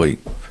past week.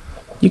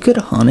 You could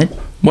have hunted.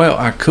 Well,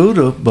 I could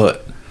have,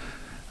 but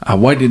I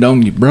waited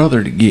on your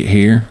brother to get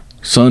here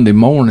Sunday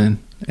morning,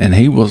 and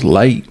he was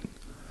late.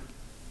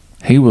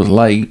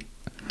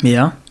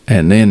 Yeah.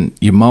 And then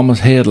your mama's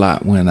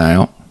headlight went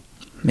out.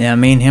 Yeah,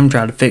 me and him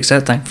tried to fix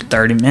that thing for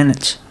 30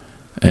 minutes.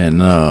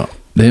 And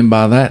then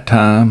by that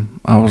time,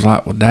 I was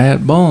like, well,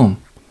 Dad,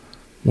 bum,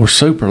 we're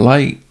super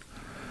late.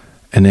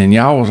 And then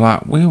y'all was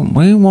like, we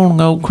want to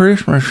go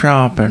Christmas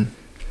shopping.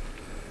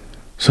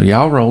 So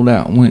y'all rolled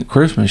out and went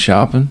Christmas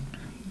shopping.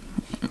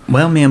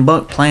 Well, me and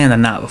Buck planned the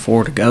night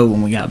before to go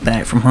when we got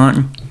back from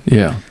hunting.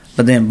 Yeah.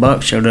 But then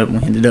Buck showed up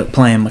and we ended up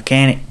playing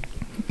mechanic.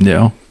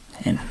 Yeah.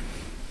 And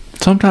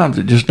sometimes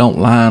it just don't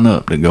line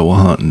up to go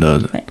hunting,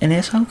 does it? And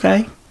it's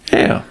okay.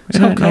 Yeah. It's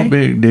ain't no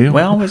big deal.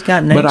 We always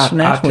got next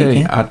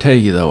weekend. I tell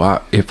you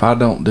though, if I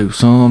don't do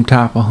some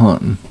type of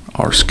hunting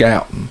or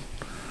scouting,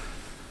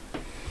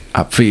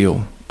 I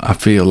feel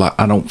like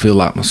I don't feel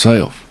like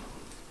myself.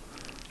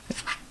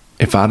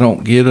 If I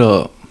don't get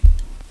up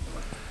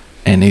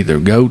and either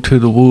go to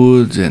the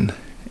woods and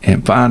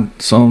find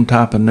some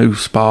type of new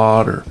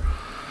spot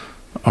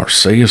or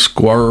see a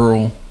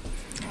squirrel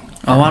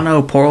Oh, I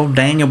know. Poor old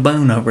Daniel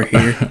Boone over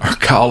here. or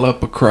call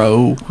up a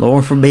crow.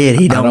 Lord forbid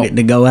he don't get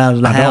to go out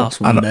of the house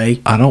one I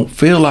day. I don't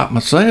feel like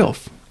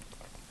myself.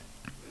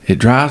 It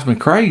drives me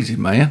crazy,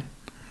 man.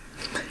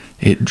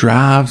 It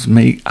drives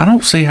me. I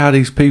don't see how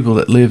these people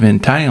that live in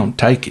town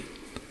take it.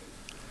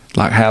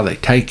 Like how they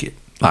take it.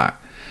 Like,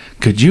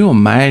 could you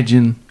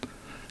imagine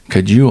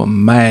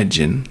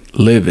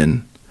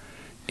living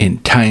in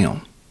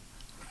town?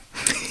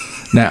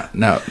 Now,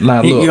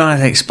 look. You're gonna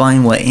have to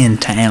explain what in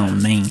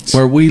town means.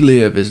 Where we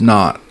live is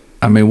not.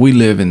 I mean, we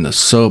live in the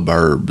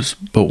suburbs,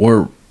 but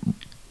we're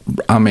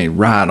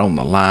right on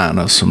the line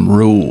of some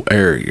rural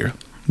area.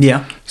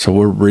 Yeah. So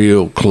we're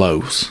real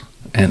close,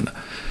 and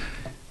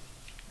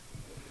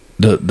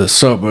the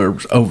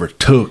suburbs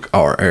overtook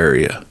our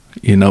area.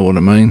 You know what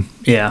I mean?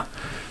 Yeah.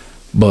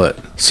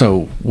 But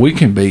so we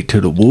can be to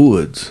the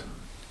woods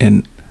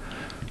in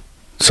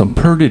some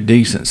pretty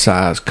decent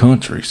sized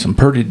country, some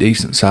pretty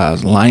decent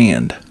sized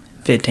land.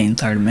 15,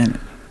 30 minutes.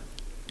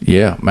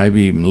 Yeah,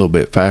 maybe even a little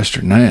bit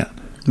faster than that.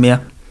 Yeah.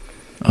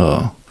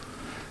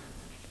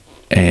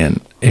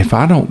 And if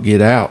I don't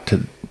get out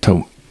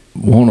to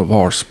one of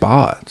our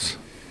spots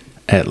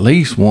at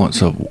least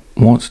once a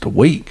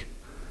week,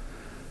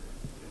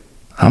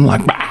 I'm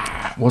like,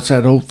 bah, what's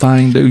that old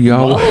thing do,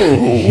 y'all?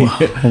 Whoa.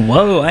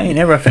 Whoa, I ain't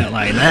never felt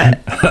like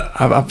that.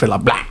 I feel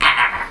like, blah.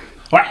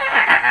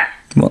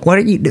 What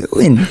are you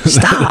doing?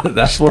 Stop.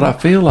 That's what I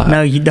feel like.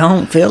 No, you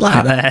don't feel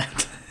like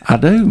that. I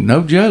do,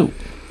 no joke.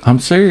 I'm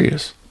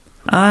serious.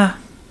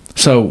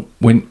 So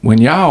when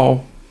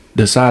y'all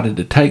decided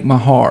to take my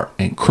heart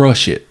and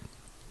crush it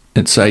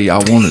and say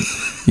y'all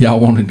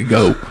wanted to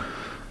go,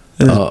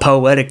 This is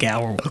poetic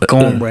hour with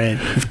cornbread.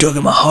 You've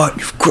taken my heart,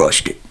 you've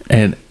crushed it.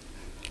 and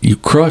you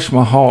crushed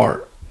my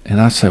heart, and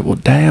I said, well,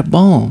 dad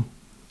bum,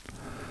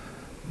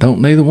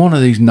 don't neither one of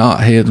these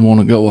knotheads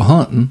want to go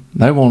hunting.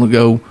 They want to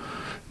go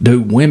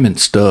do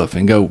women's stuff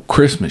and go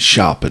Christmas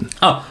shopping.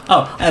 Oh,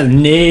 no.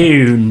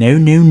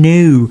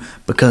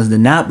 Because the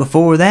night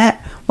before that,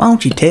 why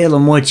don't you tell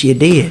them what you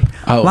did?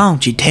 Oh. Why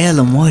don't you tell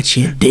them what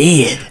you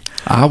did?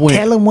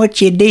 Tell them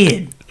what you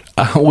did.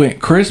 I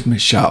went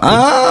Christmas shopping.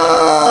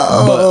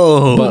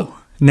 Oh. But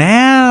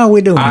now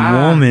we're doing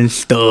woman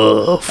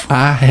stuff.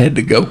 I had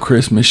to go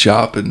Christmas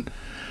shopping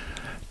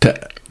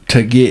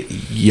to get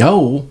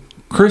yo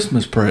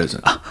Christmas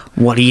present.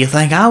 What do you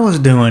think I was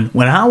doing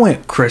when I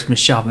went Christmas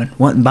shopping?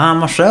 Wasn't buying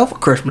myself a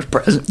Christmas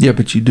present. Yeah,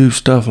 but you do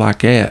stuff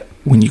like that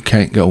when you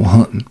can't go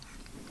hunting.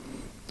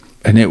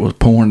 And it was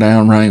pouring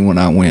down rain when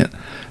I went.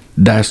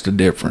 That's the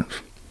difference.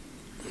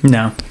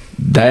 No.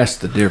 That's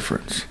the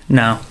difference.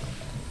 No.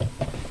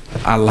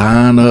 I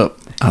line up.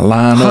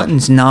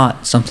 Hunting's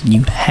not something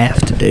you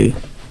have to do.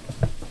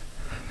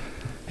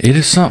 It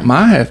is something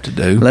I have to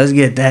do. Let's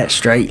get that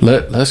straight.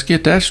 Let's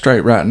get that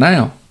straight right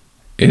now.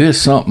 It is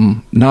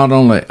something not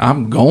only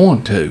I'm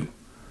going to.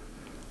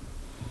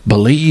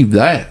 Believe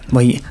that.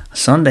 Well,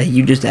 Sunday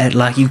you just acted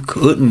like you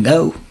couldn't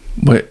go.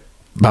 But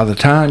by the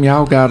time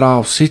y'all got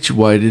all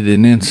situated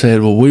and then said,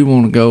 well, we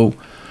want to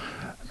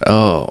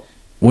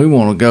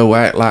go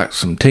act like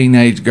some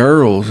teenage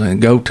girls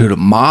and go to the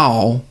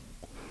mall.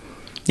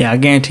 Yeah, I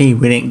guarantee you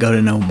we didn't go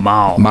to no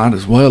mall. Might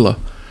as well.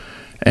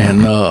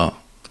 And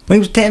we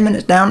was 10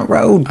 minutes down the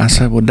road. I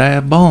said, well,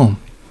 dad bum.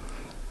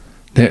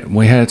 That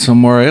we had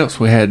somewhere else.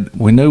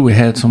 We knew we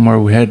had somewhere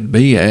we had to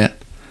be at.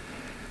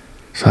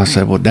 So I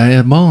said, well,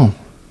 dad bum,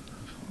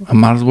 I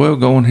might as well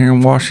go in here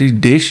and wash these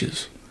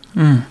dishes.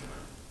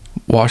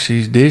 Wash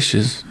these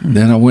dishes.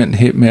 Then I went and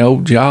hit my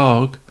old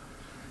jog.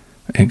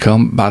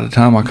 And by the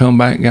time I come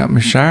back and got my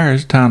shower,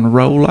 it's time to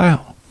roll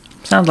out.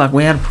 Sounds like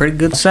we had a pretty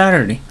good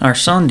Saturday or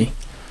Sunday.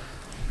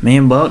 Me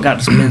and Buck got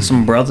to spend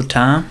some brother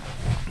time.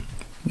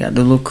 Got to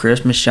do a little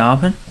Christmas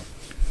shopping.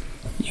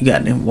 You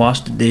got to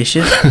wash the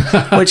dishes.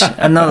 Which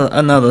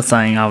another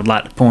thing I would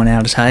like to point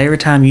out is how every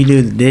time you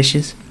do the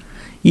dishes,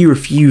 you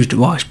refuse to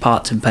wash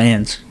pots and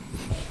pans.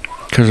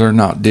 Because they're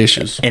not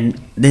dishes. And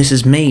this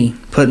is me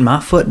putting my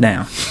foot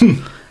down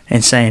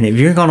and saying, if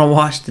you're going to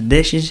wash the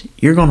dishes,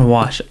 you're going to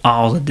wash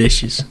all the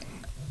dishes.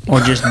 Or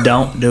just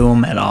don't do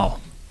them at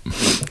all.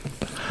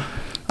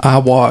 I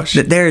wash.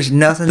 There's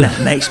nothing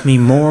that makes me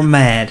more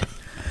mad.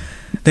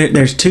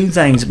 There's two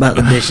things about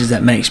the dishes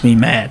that makes me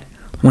mad.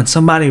 When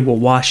somebody will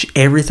wash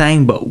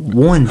everything but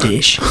one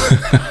dish,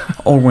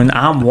 or when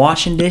I'm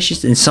washing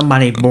dishes and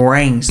somebody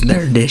brings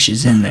their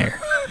dishes in there.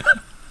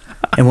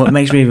 And what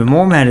makes me even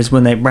more mad is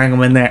when they bring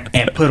them in there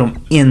and put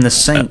them in the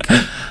sink.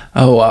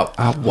 Oh,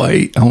 I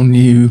wait on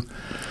you.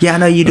 Yeah, I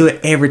know you do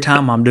it every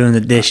time I'm doing the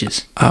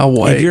dishes. I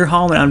wait. If you're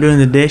home and I'm doing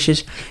the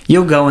dishes,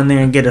 you'll go in there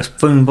and get a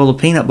spoonful of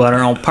peanut butter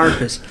on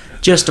purpose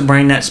just to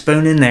bring that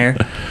spoon in there.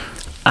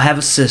 I have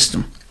a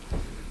system.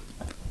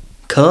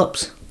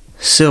 Cups,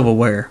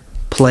 silverware,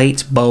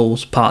 plates,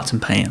 bowls, pots,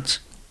 and pans.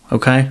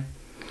 Okay?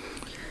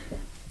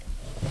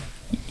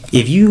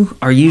 If you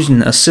are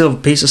using a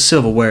piece of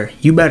silverware,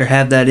 you better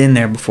have that in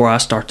there before I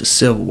start the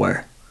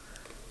silverware.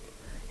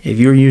 If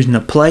you're using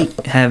a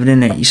plate, have it in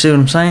there. You see what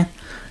I'm saying?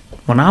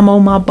 When I'm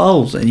on my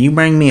bowls and you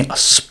bring me a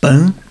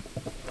spoon,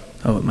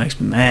 Oh, it makes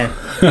me mad.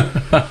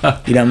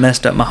 You done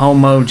messed up my whole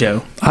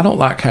mojo. I don't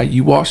like how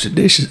you wash the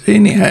dishes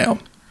anyhow.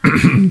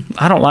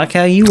 I don't like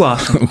how you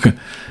wash them.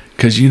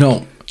 Because you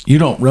don't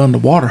run the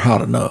water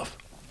hot enough.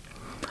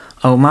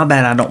 Oh, my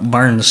bad. I don't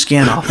burn the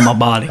skin off my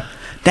body.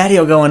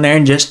 Daddy'll go in there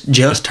and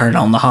just turn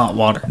on the hot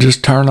water.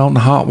 Just turn on the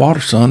hot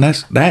water, son.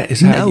 That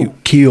is how you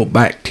kill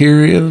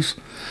bacteria.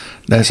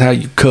 That's how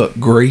you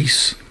cut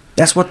grease.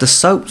 That's what the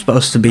soap's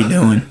supposed to be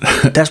doing.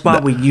 That's why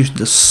we use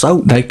the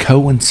soap. They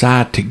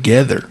coincide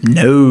together.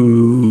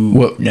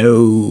 No.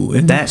 No.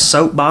 If that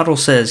soap bottle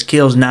says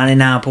kills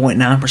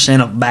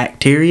 99.9% of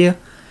bacteria,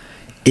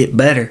 it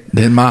better.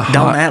 Then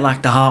don't act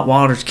like the hot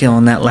water's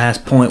killing that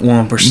last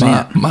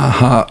 0.1%. My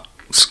hot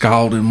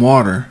scalding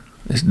water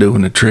is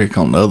doing the trick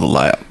on the other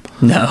lap.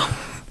 No.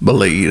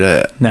 Believe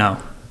that. No.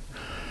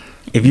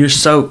 If your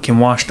soap can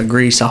wash the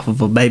grease off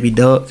of a baby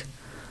duck,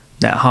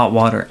 that hot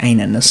water ain't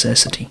a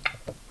necessity.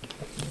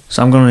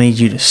 So I'm going to need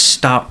you to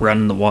stop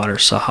running the water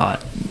so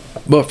hot.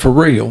 But for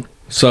real,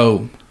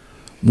 so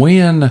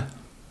when,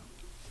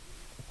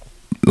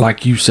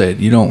 like you said,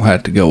 you don't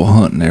have to go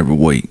hunting every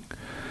week.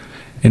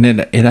 And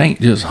it ain't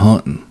just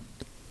hunting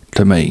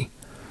to me.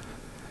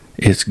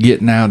 It's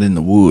getting out in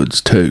the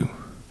woods too.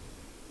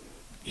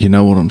 You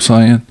know what I'm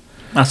saying?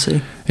 I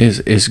see.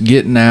 It's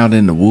getting out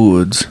in the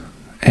woods,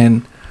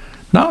 and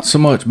not so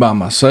much by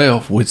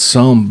myself, with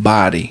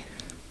somebody,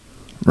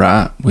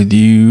 right? With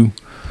you,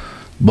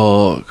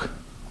 Buck,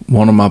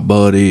 one of my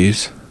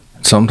buddies.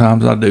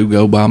 Sometimes I do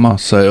go by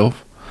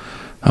myself.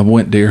 I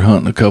went deer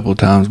hunting a couple of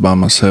times by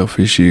myself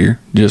this year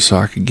just so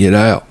I could get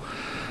out.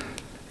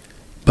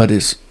 But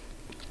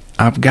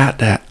I've got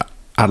that.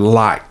 I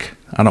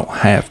don't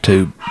have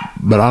to,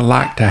 but I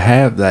like to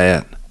have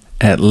that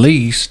at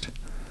least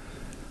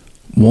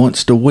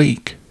once a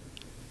week.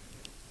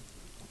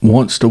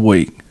 Once a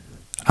week.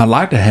 I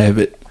like to have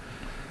it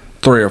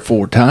 3 or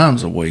 4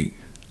 times a week.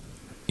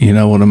 You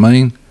know what I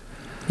mean?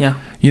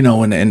 Yeah. You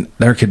know, and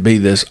there could be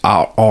this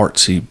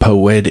artsy,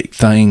 poetic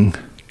thing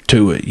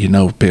to it. You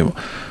know, people,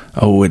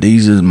 oh, it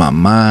eases my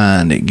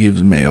mind. It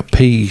gives me a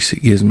peace.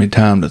 It gives me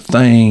time to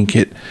think.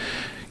 It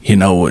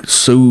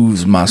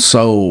soothes my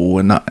soul.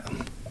 And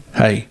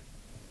hey,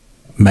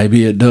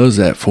 maybe it does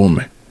that for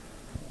me.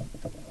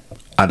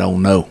 I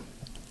don't know.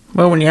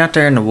 Well, when you're out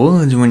there in the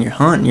woods, when you're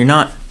hunting, you're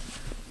not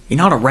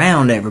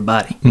around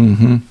everybody.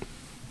 Mm-hmm.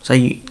 So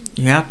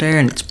you're out there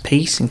and it's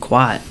peace and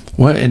quiet.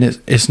 Well, and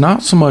it's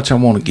not so much I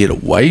want to get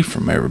away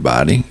from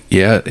everybody.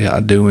 Yeah, I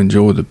do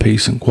enjoy the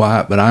peace and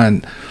quiet, but I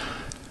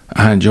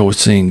enjoy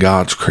seeing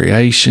God's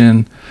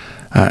creation,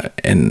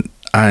 and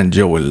I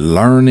enjoy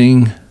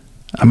learning.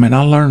 I mean,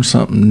 I learn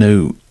something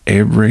new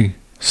every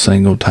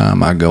single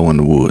time I go in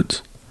the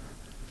woods.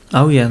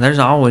 Oh yeah, there's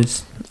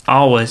always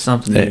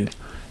something new.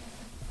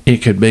 It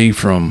could be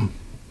from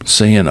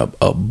seeing a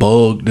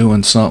bug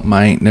doing something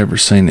I ain't never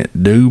seen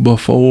it do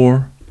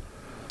before.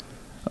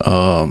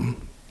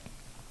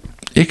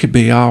 It could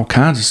be all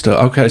kinds of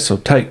stuff. Okay, so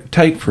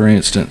take for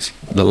instance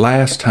the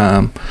last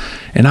time,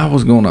 and I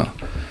was gonna,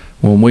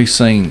 when we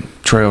seen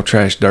Trail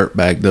Trash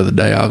Dirtbag the other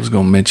day, I was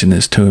gonna mention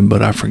this to him,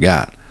 but I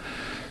forgot.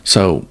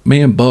 So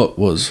me and Buck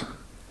was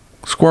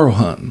squirrel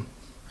hunting,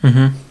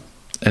 mm-hmm.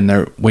 and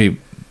a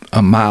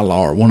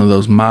Mylar, one of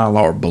those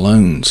Mylar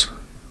balloons,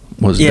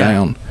 was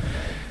down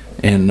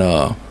in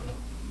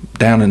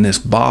this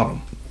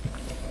bottom.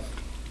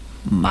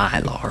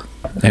 Mylar.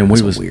 And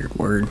That's a weird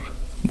word.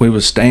 We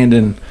was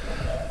standing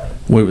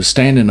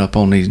up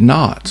on these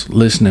knots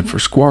listening for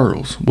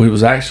squirrels. We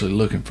was actually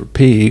looking for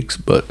pigs,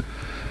 but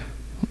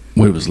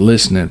we was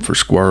listening for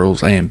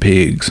squirrels and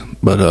pigs.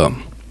 But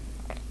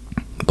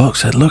Buck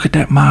said, look at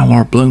that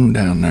Mylar balloon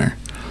down there.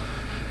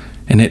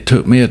 And it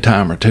took me a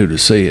time or two to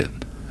see it.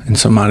 And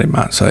somebody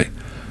might say,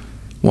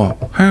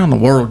 well, how in the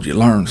world you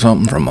learn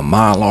something from a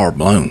Mylar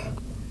balloon?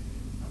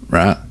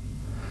 Right?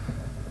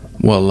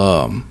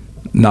 Well,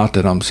 not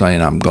that I'm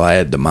saying I'm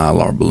glad the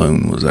Mylar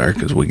balloon was there,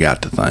 because we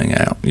got the thing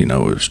out. You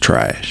know, it was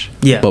trash.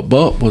 Yeah. But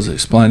Buck was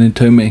explaining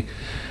to me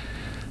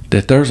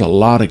that there's a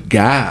lot of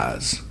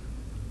guys,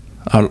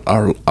 a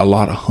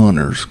lot of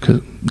hunters,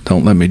 'cause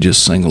don't let me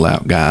just single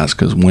out guys,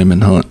 because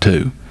women hunt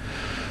too.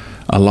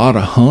 A lot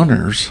of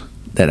hunters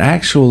that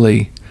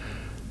actually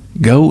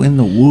go in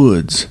the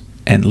woods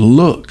and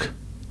look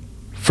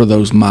for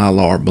those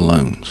Mylar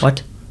balloons.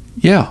 What?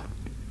 Yeah.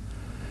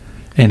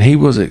 And he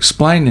was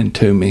explaining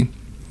to me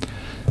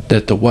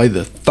that the way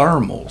the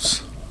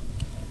thermals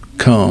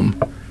come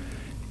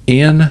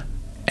in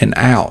and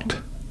out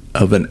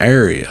of an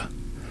area,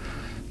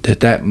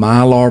 that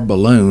Mylar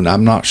balloon,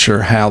 I'm not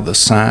sure how the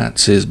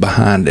science is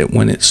behind it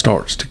when it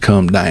starts to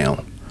come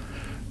down,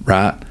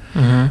 right?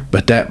 Mm-hmm.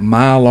 But that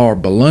Mylar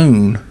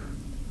balloon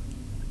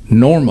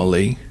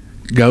normally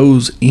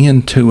goes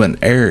into an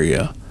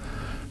area,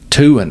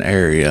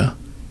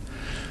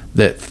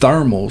 that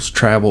thermals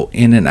travel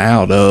in and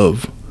out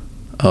of,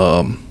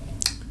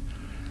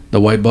 the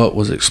way Buck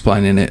was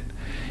explaining it,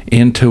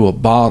 into a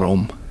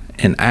bottom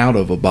and out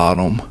of a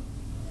bottom,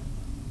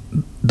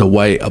 the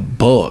way a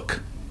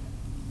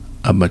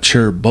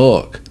mature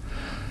buck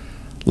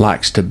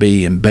likes to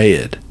be in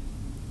bed.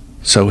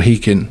 so he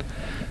can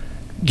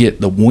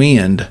get the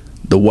wind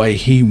the way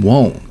he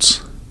wants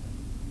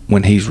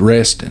when he's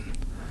resting.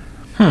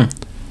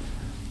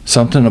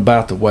 Something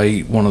about the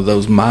way one of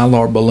those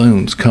Mylar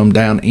balloons come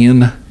down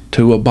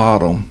into a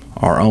bottom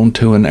or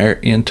into an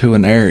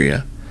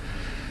area,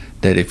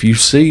 that if you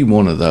see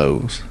one of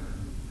those,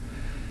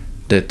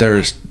 that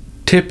there's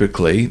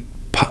typically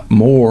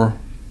more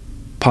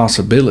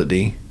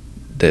possibility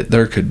that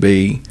there could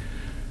be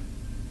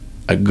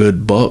a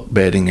good buck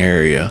bedding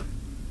area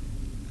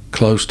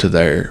close to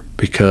there,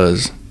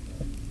 because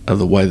of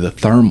the way the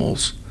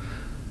thermals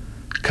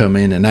come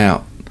in and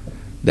out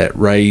that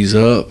raise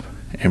up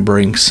and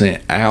bring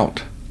scent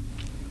out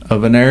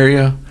of an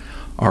area,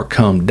 or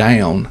come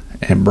down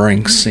and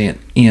bring scent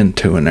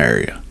into an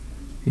area.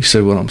 You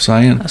see what I'm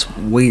saying? That's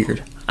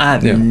weird.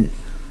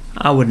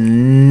 I would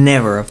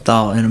never have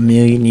thought in a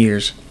million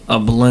years a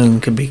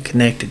balloon could be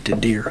connected to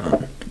deer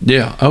hunting.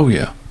 Yeah. Oh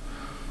yeah.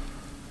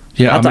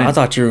 Yeah. I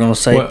thought you were going to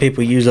say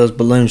people use those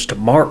balloons to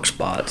mark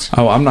spots.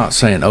 Oh, I'm not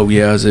saying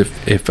as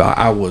if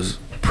I was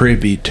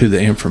privy to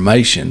the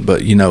information,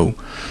 but you know,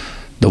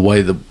 the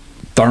way the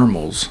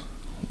thermals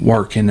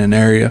work in an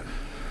area,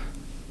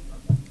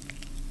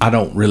 I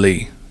don't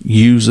really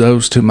use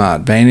those to my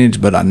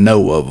advantage, but I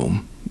know of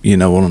them. You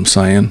know what I'm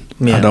saying?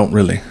 Yeah. I don't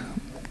really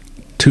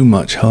too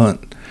much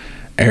hunt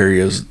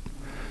areas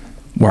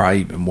where I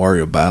even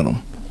worry about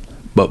them.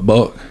 But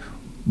Buck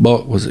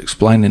was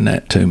explaining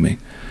that to me,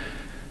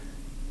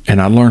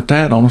 and I learned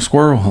that on a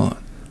squirrel hunt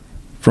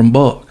from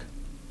Buck.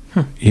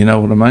 You know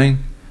what I mean?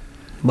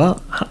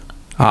 Well,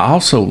 I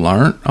also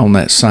learned on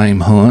that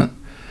same hunt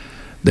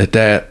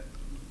that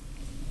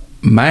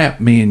map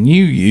me and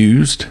you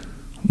used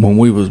when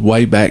we was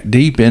way back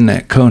deep in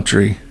that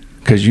country,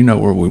 because you know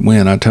where we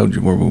went. I told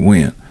you where we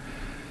went.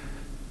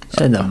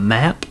 Said the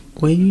map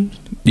we used?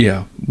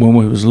 Yeah, when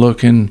we was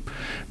looking.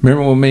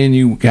 Remember when me and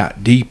you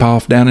got deep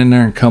off down in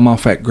there and come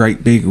off that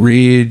great big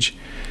ridge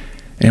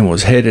and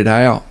was headed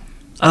out?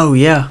 Oh,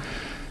 yeah.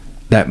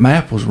 That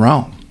map was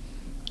wrong.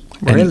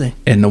 Really?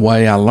 And the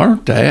way I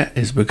learned that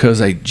is because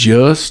they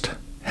just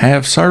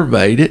have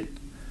surveyed it,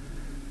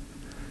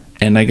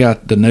 and they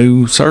got the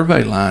new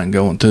survey line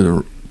going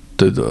through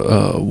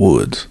the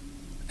woods,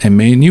 and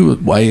me and you was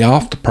way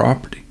off the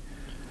property.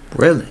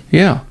 Really?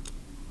 Yeah.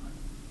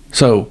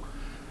 So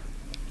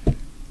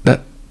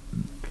that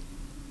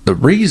the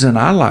reason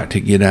I like to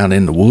get out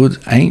in the woods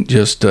ain't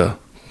just to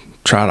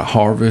try to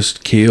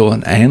harvest, kill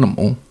an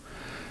animal.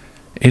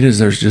 It is,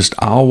 there's just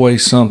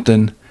always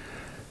something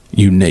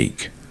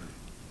unique.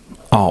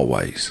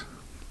 Always.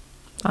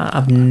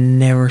 I've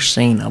never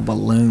seen a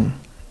balloon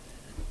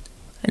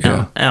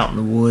out in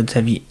the woods.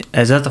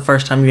 Is that the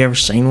first time you ever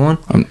seen one?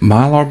 A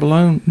Mylar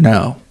balloon?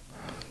 No.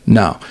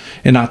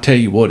 And I'll tell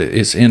you what,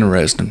 it's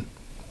interesting.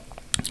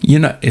 You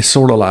know, it's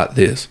sort of like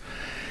this.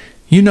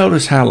 You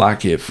notice how,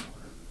 like, if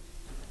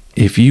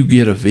you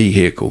get a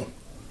vehicle,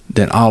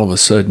 then all of a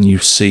sudden you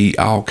see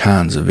all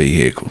kinds of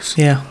vehicles.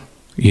 Yeah.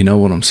 You know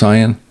what I'm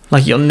saying?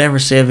 Like, you'll never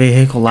see a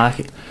vehicle like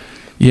it.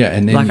 Yeah,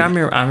 and then I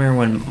remember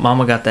when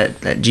Mama got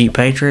that Jeep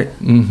Patriot.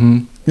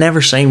 Mm-hmm.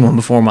 Never seen one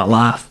before in my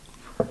life,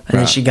 and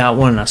then she got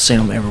one, and I seen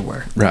them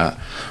everywhere. Right.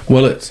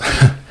 Well, it's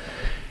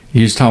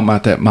you was talking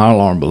about that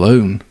Mylar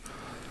balloon,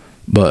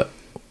 but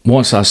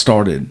once I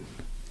started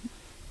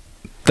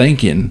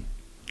thinking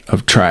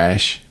of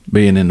trash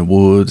being in the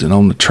woods and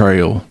on the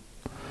trail,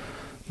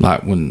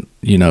 like when,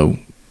 you know,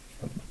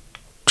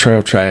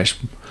 Trail Trash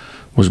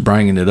was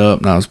bringing it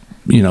up, and I was,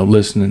 you know,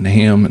 listening to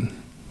him and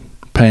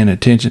paying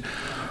attention.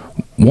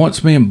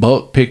 Once me and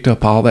Buck picked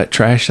up all that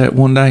trash that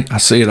one day, I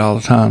see it all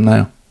the time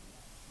now.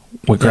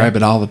 We grab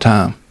it all the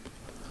time.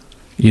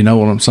 You know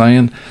what I'm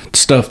saying?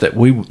 Stuff that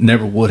we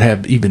never would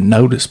have even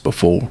noticed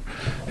before.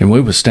 And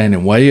we was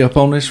standing way up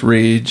on this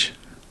ridge,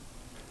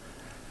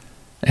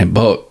 and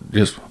Buck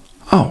just,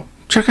 oh,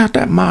 check out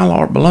that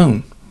Mylar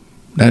balloon.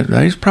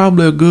 That's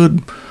probably a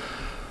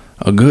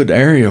good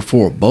area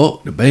for a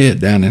buck to bed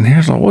down in here. I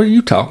was like, what are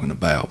you talking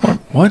about?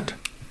 What?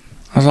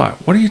 I was like,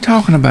 what are you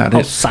talking about?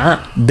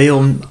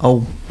 Bill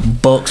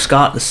Buck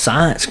Scott, the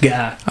science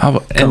guy,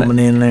 coming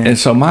in there. And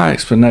so my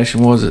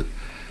explanation was that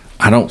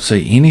I don't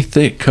see any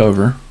thick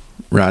cover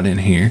right in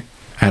here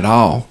at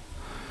all.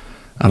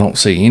 I don't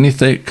see any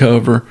thick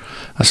cover.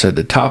 I said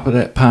the top of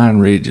that pine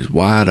ridge is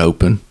wide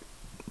open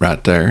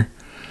right there.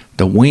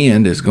 The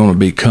wind is going to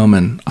be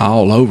coming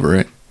all over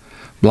it.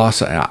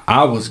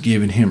 I was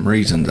giving him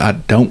reasons I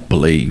don't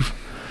believe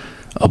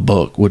a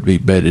buck would be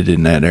bedded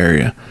in that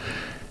area.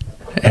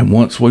 And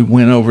once we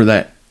went over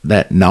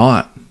that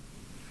knot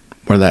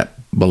where that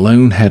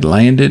balloon had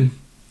landed,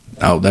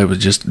 there was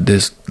just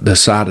the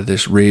side of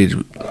this ridge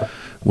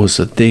was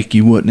so thick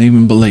you wouldn't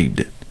even believed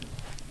it.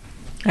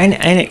 Ain't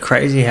it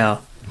crazy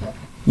how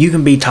you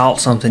can be taught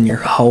something your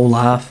whole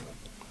life,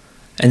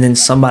 and then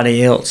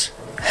somebody else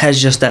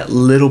has just that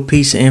little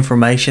piece of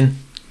information,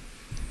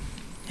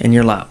 and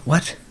you're like,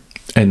 what?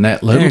 And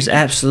there's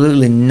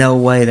absolutely no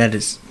way that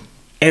is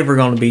ever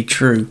going to be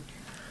true.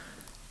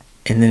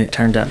 And then it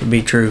turns out to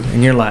be true,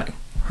 and you're like,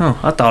 huh,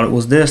 I thought it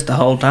was this the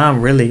whole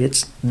time. Really,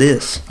 it's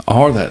this.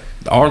 Or that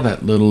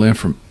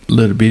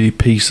little bitty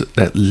piece of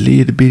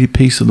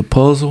the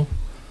puzzle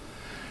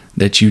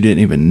that you didn't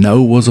even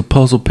know was a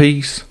puzzle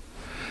piece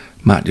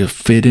might just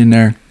fit in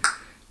there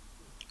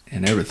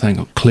and everything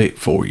will click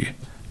for you.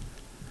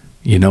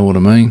 You know what I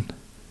mean?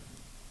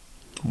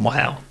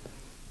 Wow.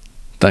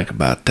 Think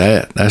about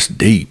that. That's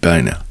deep,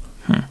 ain't it?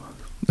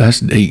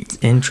 That's deep.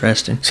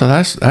 Interesting. So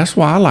that's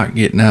why I like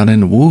getting out in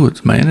the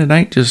woods, man. It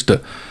ain't just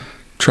to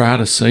try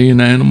to see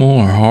an animal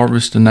or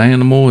harvest an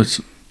animal.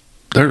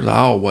 There's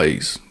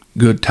always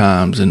good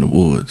times in the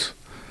woods.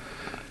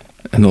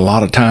 And a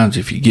lot of times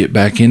if you get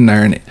back in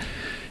there and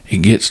it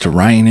gets to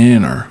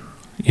raining, or,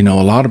 a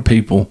lot of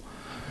people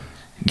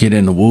get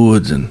in the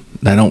woods and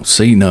they don't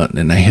see nothing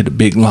and they hit a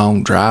big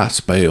long dry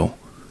spell.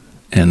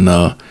 And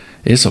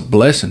it's a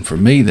blessing for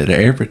me that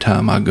every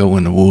time I go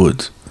in the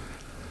woods,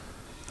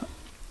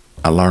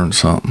 I learn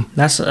something.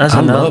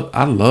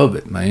 I love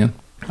it, man.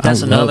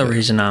 That's another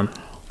reason I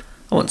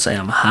wouldn't say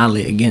I'm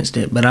highly against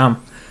it, but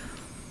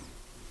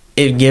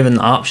if given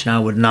the option, I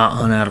would not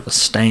hunt out of a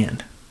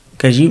stand.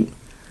 Because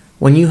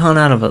when you hunt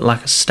out of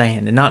a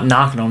stand, and not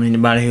knocking on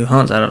anybody who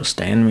hunts out of a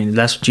stand, I mean,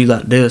 that's what you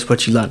like to do, it's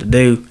what you like to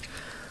do.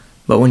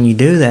 But when you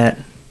do that,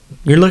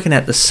 you're looking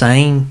at the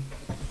same,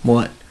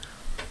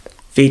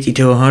 50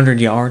 to 100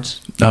 yards.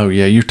 Oh,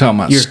 yeah, you're talking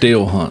about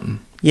still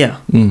hunting.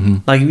 Yeah. Mm-hmm.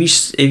 Like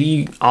if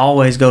you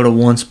always go to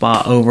one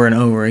spot over and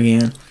over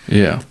again.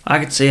 Yeah. I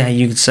could see how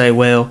you could say,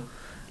 well,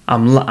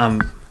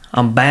 I'm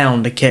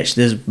bound to catch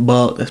this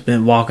buck that's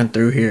been walking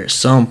through here at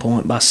some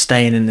point by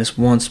staying in this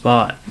one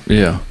spot.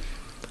 Yeah.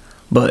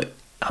 But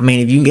I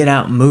mean, if you get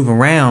out and move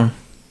around,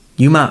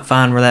 you might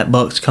find where that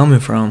buck's coming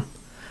from,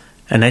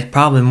 and there's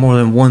probably more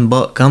than one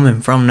buck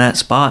coming from that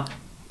spot.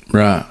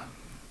 Right.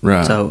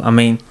 Right. So I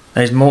mean,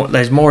 there's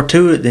more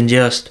to it than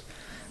just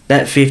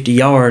that 50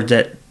 yards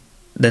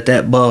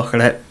that buck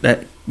or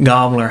that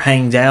gobbler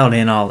hangs out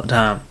in all the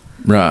time.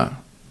 Right.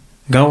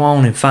 Go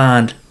on and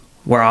find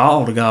where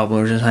all the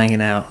gobblers is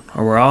hanging out,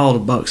 or where all the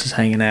bucks is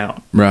hanging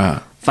out.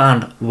 Right.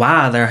 Find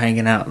why they're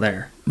hanging out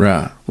there.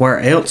 Right. Where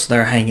else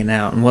they're hanging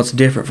out, and what's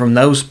different from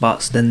those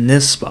spots than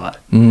this spot.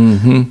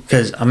 Mm-hmm.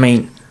 Because I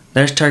mean,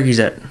 there's turkeys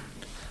that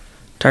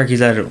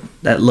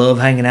love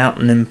hanging out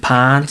in them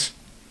pines.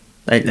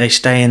 They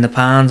stay in the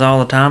pines all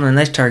the time, and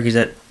there's turkeys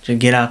that should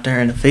get out there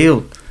in the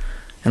field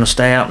and will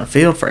stay out in the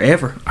field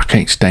forever. I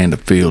can't stand a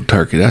field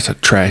turkey. That's a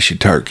trashy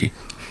turkey.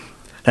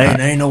 There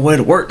ain't no way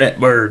to work that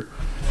bird.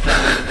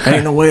 There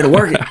ain't no way to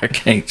work it. I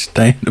can't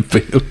stand a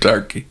field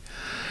turkey.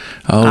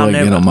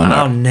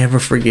 I'll never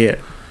forget.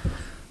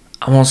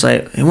 I won't say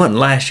it wasn't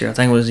last year. I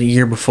think it was the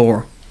year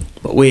before.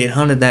 But we had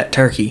hunted that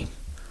turkey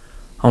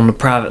on the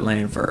private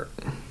land for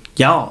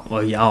y'all.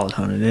 Well, y'all had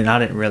hunted it. I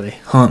didn't really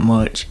hunt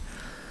much.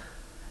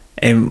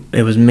 And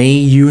it was me,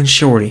 you, and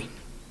Shorty.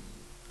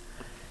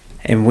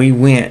 And we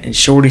went, and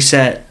Shorty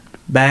sat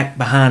back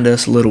behind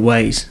us a little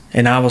ways,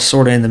 and I was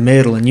sort of in the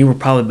middle, and you were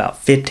probably about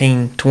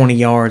 15, 20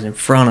 yards in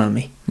front of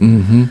me.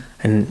 Mm-hmm.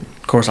 And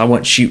of course, I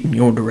wasn't shooting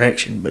your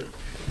direction,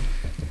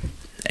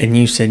 and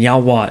you said,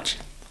 y'all watch,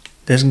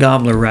 this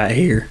gobbler right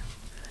here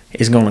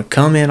is going to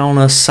come in on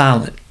us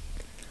silent,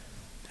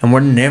 and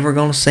we're never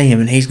going to see him,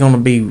 and he's going to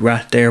be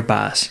right there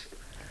by us.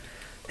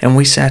 And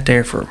we sat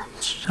there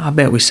I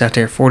bet we sat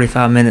there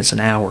 45 minutes, an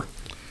hour.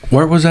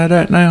 Where was that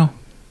at now?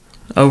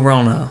 Over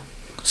on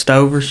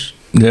Stovers.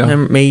 Yeah.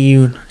 Remember me,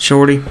 you, and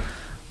Shorty,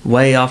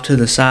 way off to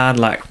the side,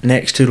 like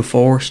next to the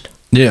forest?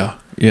 Yeah,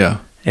 yeah.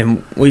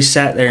 And we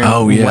sat there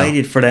and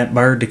waited for that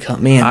bird to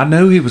come in. I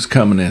knew he was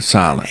coming in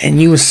silent.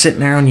 And you was sitting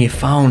there on your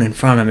phone in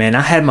front of me, and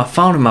I had my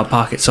phone in my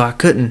pocket, so I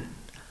couldn't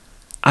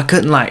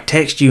like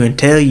text you and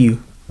tell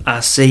you I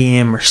see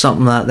him or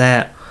something like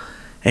that.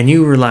 And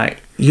you were like,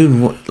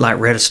 you like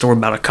read a story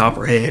about a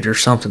copperhead or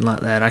something like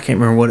that. I can't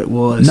remember what it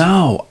was.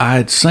 No,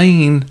 I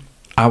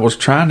was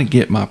trying to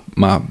get my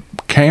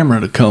camera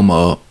to come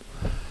up,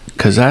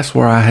 because that's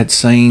where I had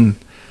seen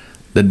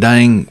the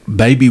dang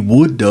baby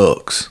wood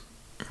ducks.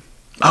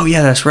 Oh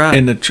yeah, that's right.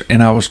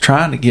 And I was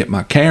trying to get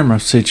my camera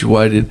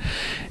situated,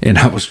 and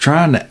I was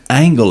trying to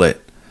angle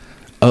it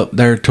up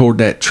there toward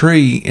that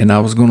tree, and I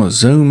was going to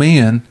zoom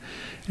in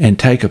and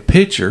take a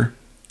picture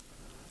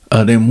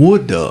of them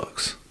wood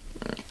ducks.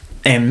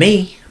 And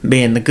me,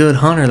 being the good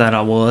hunter that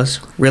I was,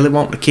 really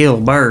wanting to kill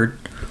a bird,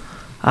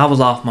 I was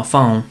off my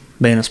phone,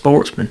 being a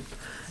sportsman,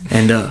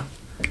 and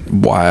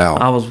wow,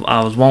 I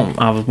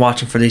was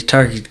watching for these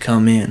turkeys to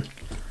come in,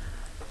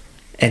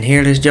 and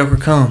here this joker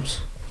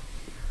comes.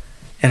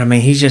 And I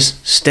mean, he's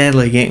just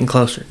steadily getting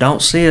closer.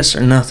 Don't see us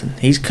or nothing.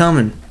 He's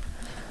coming.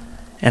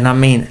 And I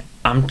mean,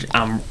 I'm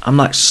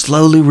like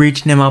slowly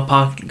reaching in my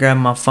pocket,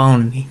 grabbing my phone,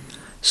 and he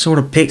sort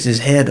of picks his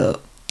head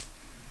up.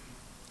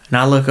 And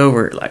I look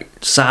over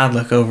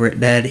at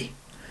Daddy.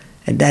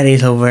 And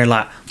Daddy's over there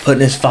like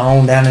putting his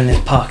phone down in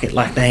his pocket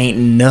like there ain't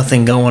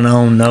nothing going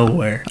on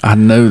nowhere. I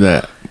know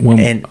that.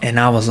 And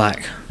I was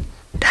like,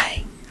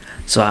 dang.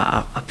 So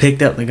I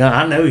picked up the gun.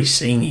 I know he's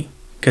seen you,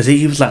 because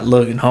he was like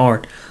looking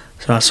hard.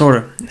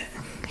 So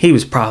he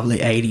was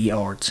probably 80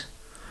 yards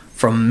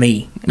from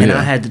me, and Yeah.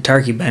 I had the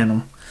turkey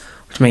bantam,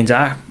 which means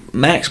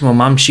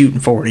I'm shooting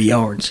 40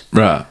 yards.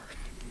 Right.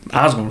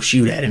 I was gonna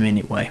shoot at him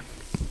anyway,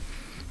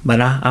 but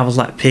I was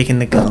like picking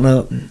the gun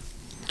up and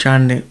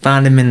trying to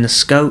find him in the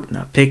scope, and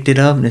I picked it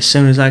up, and as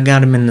soon as I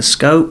got him in the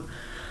scope,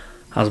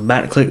 I was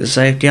about to click the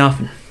safety off,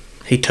 and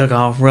he took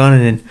off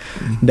running, and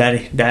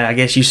Daddy, I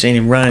guess you seen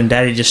him running.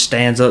 Daddy just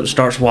stands up and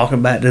starts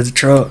walking back to the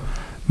truck.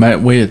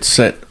 Man, we had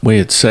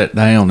sat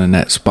down in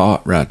that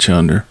spot right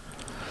yonder,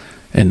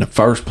 and the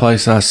first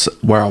place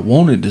where I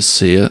wanted to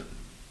sit,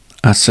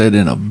 I sat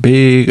in a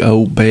big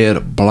old bed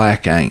of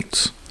black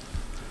ants,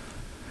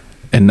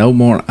 and no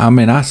more. I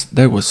mean,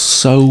 there was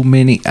so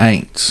many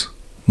ants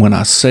when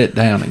I sat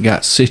down and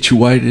got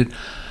situated.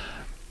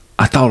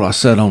 I thought I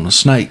sat on a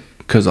snake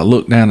because I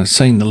looked down and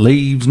seen the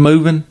leaves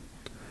moving,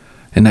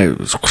 and and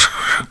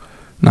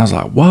I was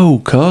like, "Whoa,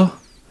 cuh!"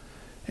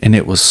 And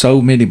it was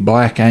so many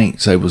black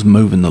ants, they was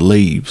moving the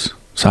leaves.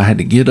 So I had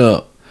to get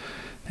up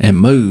and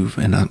move.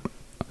 And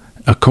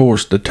of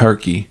course, the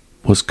turkey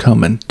was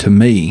coming to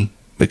me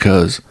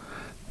because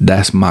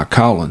that's my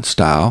calling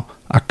style.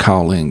 I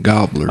call in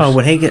gobblers. Oh,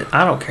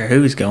 I don't care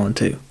who he's going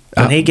to.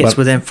 When he gets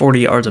within 40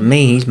 yards of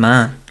me, he's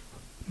mine.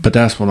 But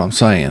that's what I'm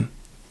saying.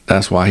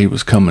 That's why he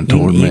was coming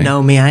toward me. You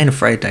know me, I ain't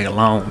afraid to take a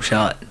long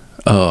shot.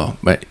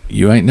 But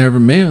you ain't never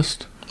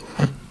missed.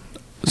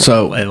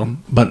 So, Well.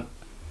 But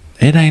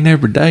it ain't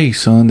every day,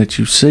 son, that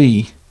you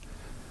see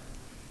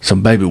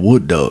some baby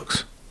wood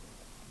ducks.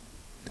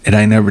 It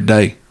ain't every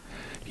day.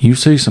 You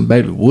see some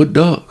baby wood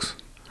ducks,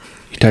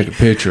 you take a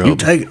picture of them. You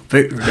take a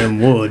picture of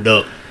them wood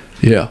duck.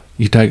 Yeah,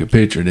 you take a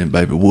picture of them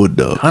baby wood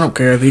ducks. I don't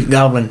care if he's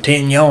gobbling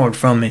 10 yards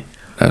from me.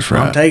 That's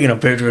right. I'm taking a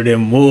picture of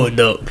them wood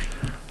ducks.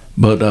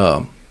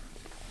 But,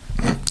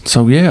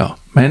 so yeah,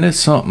 man, it's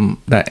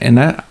something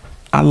that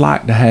I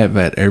like to have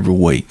that every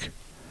week.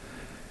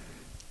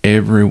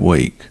 Every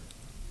week.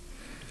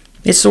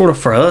 It's sort of,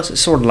 for us, it's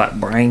sort of like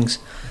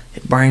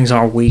it brings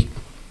our week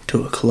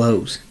to a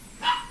close.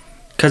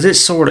 Because it's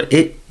sort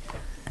of,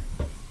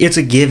 it's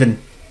a given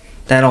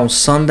that on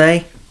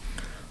Sunday,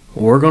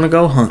 we're going to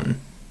go hunting.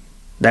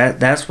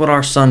 That's what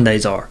our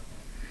Sundays are.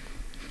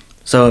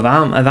 So if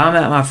I'm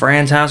at my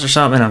friend's house or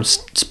something and I'm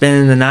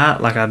spending the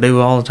night like I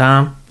do all the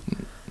time,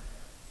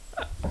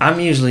 I'm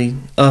usually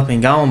up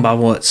and gone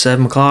by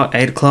 7 o'clock,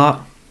 8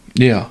 o'clock?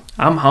 Yeah.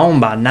 I'm home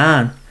by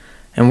 9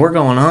 and we're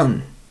going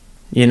hunting,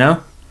 you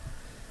know?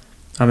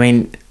 I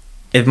mean,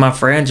 if my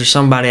friends or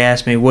somebody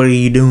asks me, what are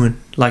you doing?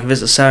 Like if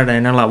it's a Saturday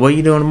and they're like, what are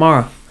you doing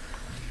tomorrow?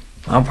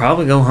 I'll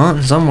probably go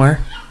hunting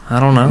somewhere.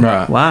 I don't know.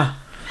 Right. Why?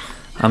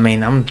 I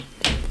mean,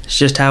 it's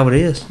just how it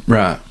is.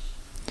 Right.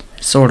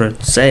 It's sort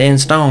of set in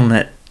stone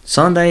that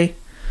Sunday,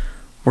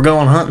 we're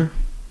going hunting.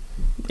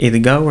 Either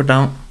go or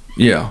don't.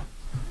 Yeah.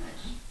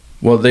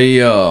 Well,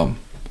 the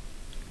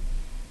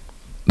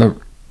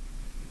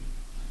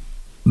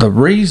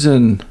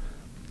reason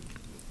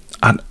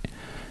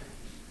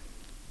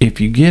if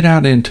you get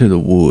out into the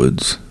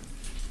woods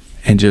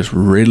and just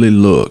really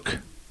look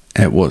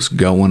at what's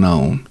going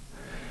on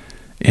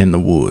in the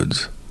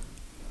woods,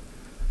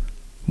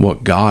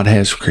 what God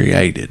has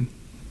created,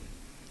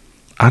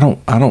 I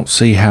don't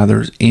see how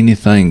there's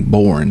anything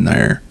boring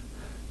there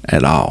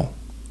at all.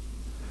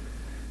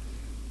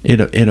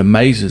 It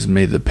amazes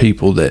me the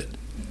people that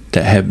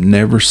have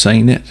never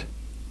seen it,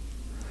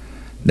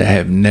 that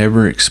have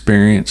never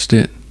experienced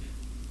it.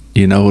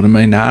 You know what I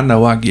mean? Now, I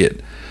know I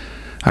get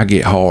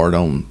hard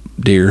on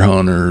deer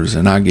hunters,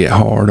 and I get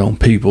hard on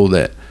people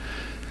that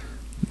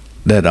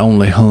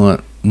only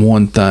hunt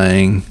one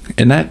thing,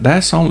 and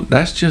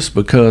that's just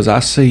because I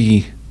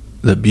see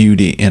the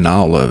beauty in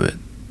all of it.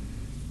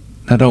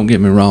 Now, don't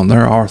get me wrong,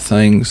 there are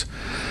things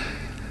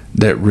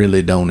that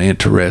really don't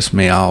interest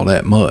me all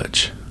that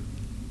much,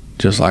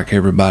 just like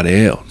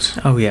everybody else.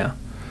 Oh, yeah.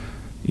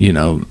 You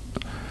know,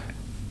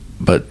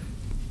 but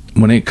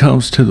when it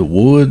comes to the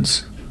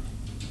woods,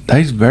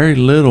 there's very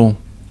little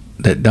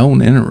that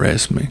don't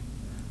interest me.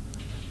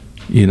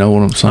 You know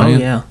what I'm saying? Oh,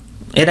 yeah.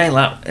 It ain't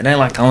like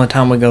the only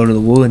time we go to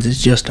the woods,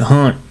 it's just to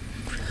hunt.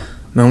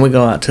 I mean, we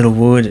go out to the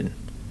woods and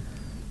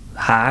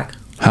hike,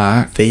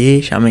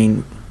 fish. I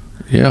mean,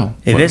 yeah.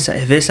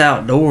 If it's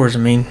outdoors, I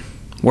mean,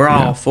 we're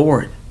all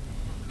for it.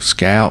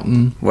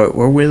 Scouting.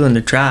 We're willing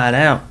to try it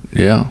out.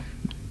 Yeah.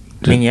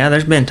 I mean, yeah,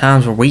 there's been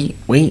times where we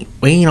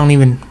ain't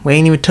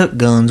even took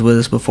guns with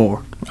us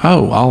before.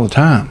 Oh, all the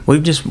time.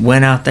 We've just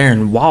went out there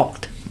and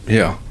walked.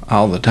 Yeah,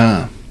 all the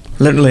time.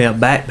 Literally a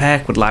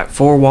backpack with like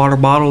 4 water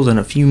bottles and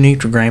a few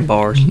Nutri-Grain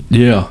bars.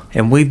 Yeah.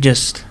 And we've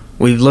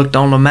looked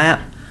on the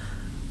map.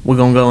 We're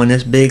gonna go in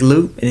this big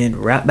loop and then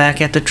right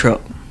back at the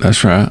truck.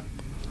 That's right.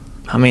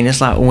 I mean,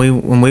 it's like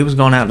when we was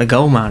going out to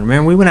gold mine.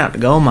 Remember, we went out to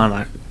gold mine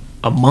like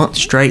a month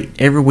straight,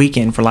 every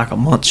weekend for like a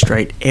month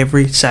straight,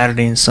 every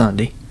Saturday and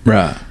Sunday.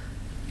 Right.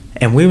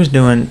 And we was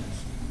going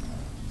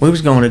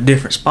to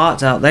different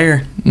spots out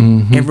there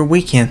every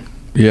weekend.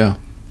 Yeah.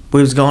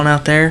 We was going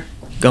out there,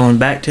 going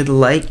back to the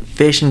lake,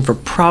 fishing for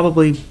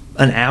probably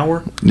an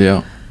hour.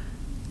 Yeah.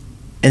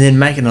 And then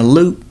making a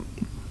loop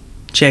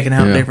checking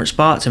out Yeah. different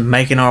spots and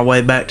making our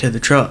way back to the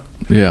truck.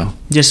 Yeah.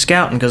 Just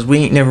scouting because we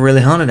ain't never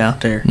really hunted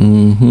out there.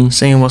 Mm-hmm.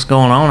 Seeing what's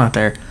going on out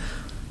there.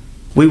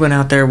 We went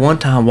out there one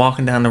time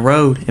walking down the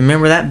road, and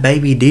remember that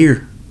baby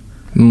deer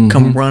Mm-hmm.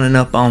 come running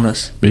up on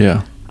us.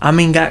 Yeah. I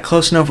mean, got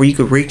close enough where you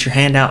could reach your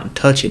hand out and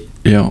touch it.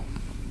 Yeah.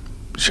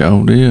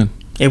 Sure did.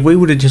 If we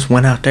would have just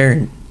went out there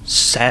and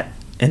sat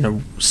in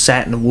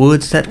the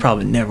woods, that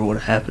probably never would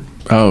have happened.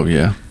 Oh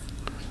yeah.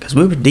 Because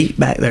we were deep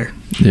back there.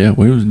 Yeah,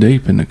 we was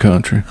deep in the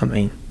country. I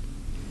mean,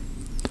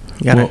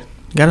 you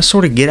gotta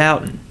sort of get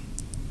out and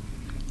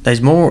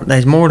there's more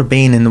to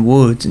being in the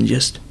woods than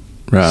just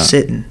Right.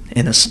 sitting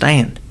in a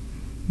stand.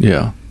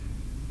 Yeah.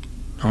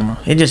 I don't know.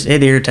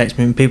 It irritates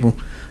me when people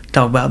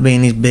talk about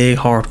being these big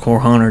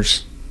hardcore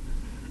hunters,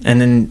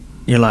 and then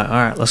you're like, all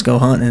right, let's go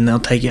hunting, and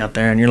they'll take you out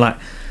there, and you're like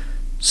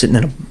sitting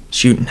in a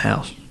shooting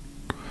house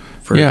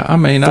for Yeah, I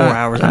mean, 4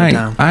 hours at a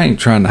time. I ain't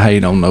trying to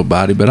hate on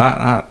nobody, but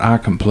I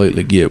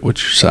completely get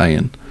what you're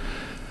saying.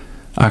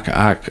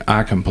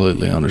 I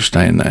completely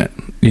understand that.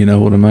 You know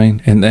what I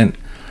mean? And then,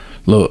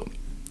 look,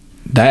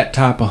 that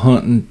type of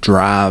hunting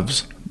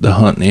drives the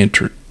hunting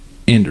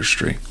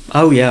industry.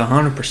 Oh yeah,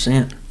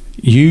 100%.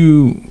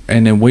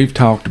 And then we've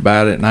talked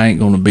about it, and I ain't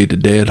going to beat a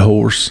dead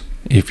horse.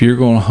 If you're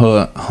going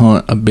to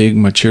hunt a big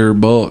mature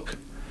buck,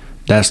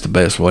 that's the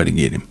best way to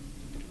get him.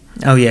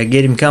 Oh yeah,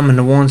 get him coming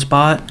to one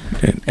spot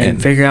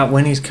and figure out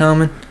when he's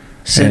coming.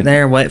 Sit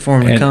there, wait for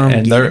him to come.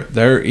 And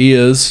there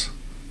is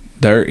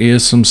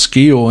some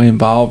skill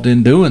involved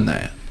in doing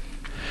that.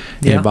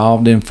 Yeah.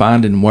 Involved in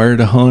finding where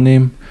to hunt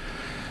him,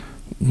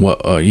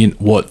 what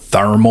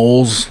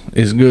thermals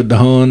is good to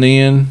hunt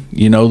in,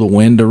 the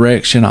wind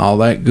direction, all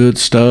that good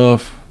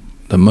stuff,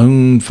 the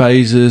moon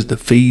phases, the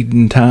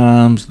feeding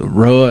times, the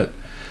rut.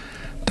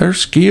 There's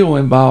skill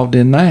involved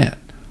in that.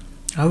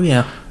 Oh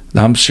yeah.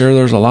 I'm sure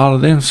there's a lot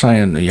of them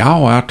saying,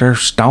 y'all out there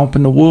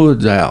stomping the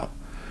woods out.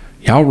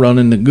 Y'all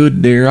running the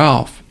good deer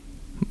off.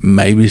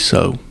 Maybe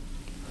so.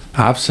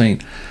 I've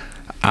seen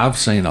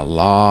a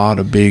lot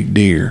of big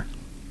deer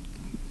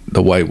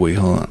the way we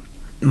hunt.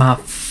 My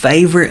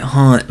favorite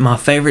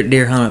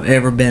deer hunt I've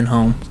ever been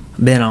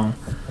on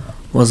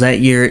was that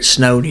year it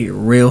snowed here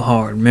real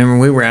hard. Remember,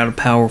 we were out of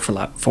power for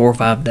like 4 or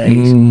 5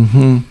 days.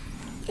 Mm-hmm.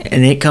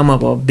 And it come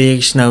up a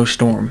big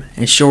snowstorm.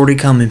 And Shorty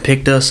come and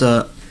picked us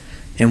up.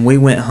 And we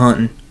went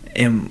hunting.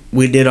 And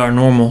we did our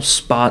normal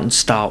spot and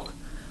stalk.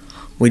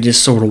 We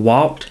just sort of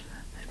walked,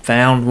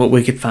 found what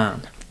we could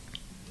find.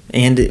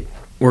 And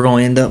we're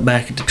going to end up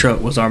back at the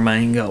truck was our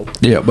main goal.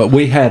 Yeah, but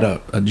we had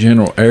a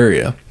general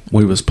area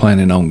we was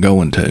planning on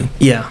going to.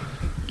 Yeah.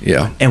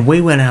 Yeah. And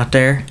we went out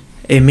there,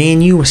 and me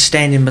and you was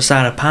standing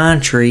beside a pine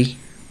tree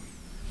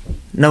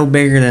no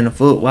bigger than a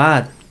foot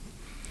wide.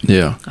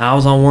 Yeah. I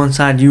was on one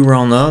side, you were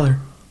on the other.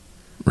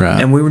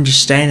 Right. And we were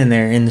just standing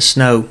there in the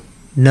snow.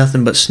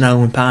 Nothing but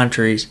snow and pine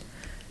trees.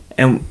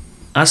 And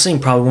I seen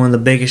probably one of the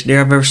biggest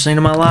deer I've ever seen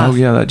in my life. Oh,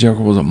 yeah, that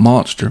joker was a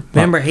monster.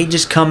 Remember, he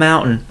just come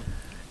out and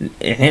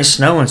it's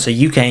snowing, so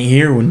you can't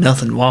hear with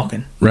nothing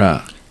walking.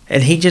 Right.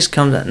 And he just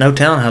comes out, no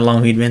telling how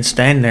long he'd been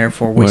standing there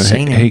before we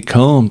seen him. He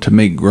come to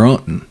me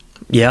grunting.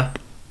 Yeah.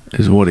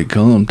 Is what he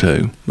come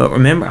to. But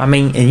remember, I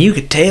mean, and you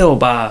could tell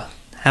by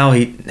how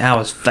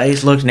his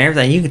face looked and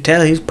everything, you could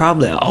tell he's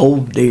probably an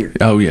old deer.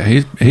 Oh, yeah,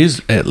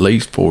 he's at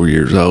least 4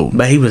 years old.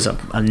 But he was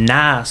a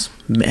nice,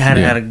 had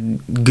a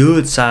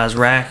good size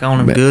rack on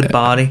him, good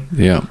body.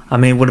 Yeah. I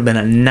mean, it would have been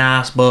a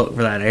nice buck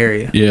for that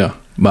area. Yeah,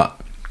 but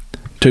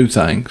two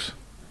things.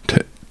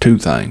 Two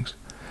things.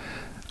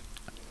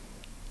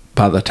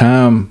 By the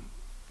time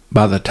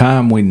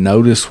we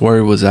noticed where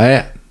he was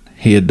at,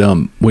 we'd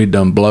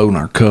done blown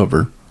our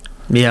cover.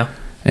 Yeah.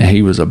 And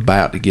he was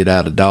about to get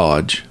out of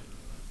Dodge.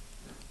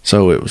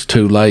 So it was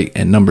too late.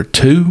 And number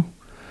two,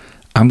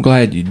 I'm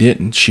glad you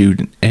didn't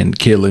shoot and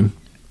kill him,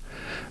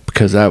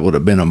 because that would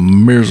have been a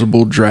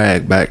miserable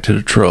drag back to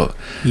the truck.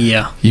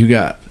 Yeah. You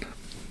got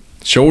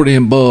Shorty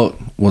and Buck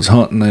was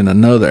hunting in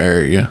another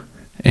area,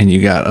 and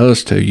you got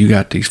us two. You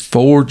got these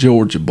 4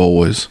 Georgia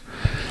boys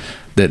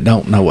that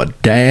don't know a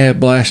dad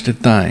blasted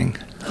thing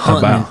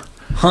about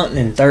hunting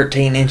in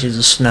 13 inches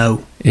of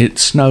snow. It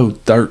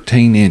snowed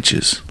 13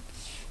 inches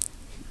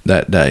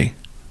that day.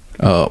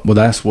 Well,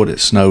 that's what it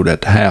snowed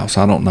at the house.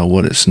 I don't know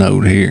what it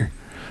snowed here.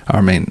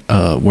 I mean,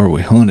 where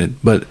we hunted,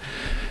 but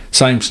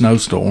same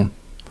snowstorm.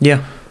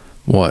 Yeah.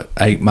 What,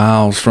 8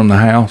 miles from the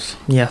house?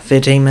 Yeah,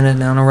 15 minutes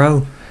down the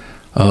road.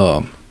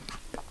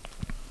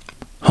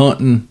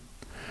 Hunting,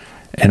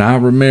 and I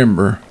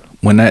remember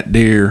when that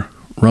deer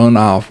run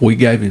off, we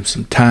gave him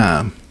some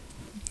time,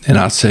 and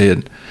I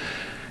said,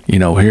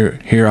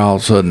 here all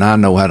of a sudden I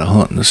know how to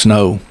hunt in the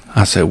snow.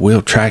 I said,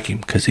 we'll track him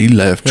because he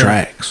left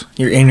tracks.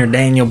 Your inner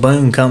Daniel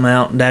Boone come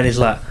out, and Daddy's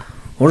like,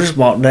 we'll just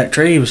walk to that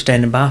tree he was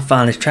standing by,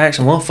 find his tracks,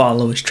 and we'll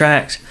follow his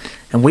tracks.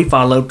 And we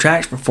followed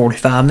tracks for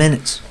 45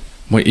 minutes.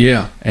 Well,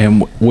 yeah,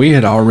 and we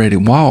had already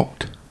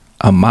walked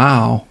a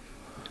mile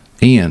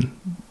in.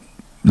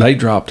 They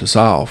dropped us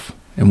off,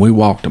 and we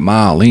walked a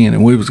mile in,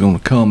 and we was going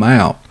to come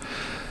out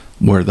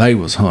where they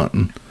was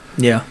hunting.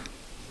 Yeah.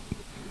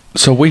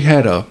 So we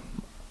had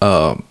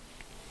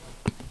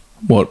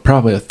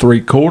probably a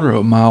 3/4 of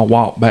a mile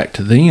walk back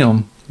to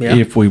them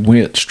if we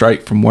went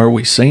straight from where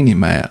we seen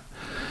him at.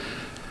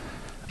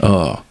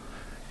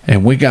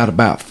 And we got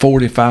about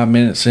 45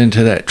 minutes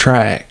into that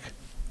track,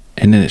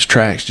 and then his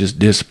tracks just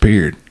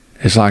disappeared.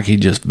 It's like he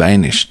just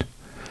vanished.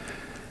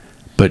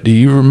 But do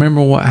you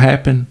remember what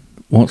happened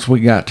once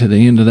we got to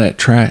the end of that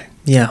track?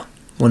 Yeah.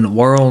 When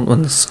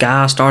the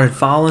sky started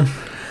falling,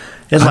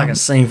 it's like a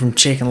scene from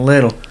Chicken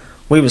Little.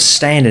 We was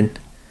standing,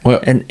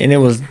 and it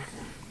was.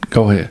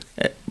 Go ahead.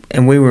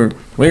 And we were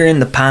in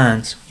the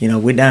pines. You know,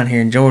 we down here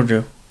in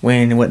Georgia.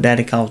 We're in what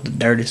Daddy calls the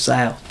dirty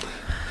South.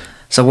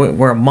 So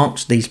we're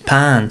amongst these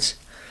pines.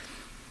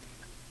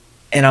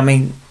 And I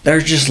mean,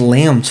 there's just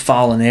limbs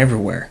falling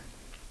everywhere.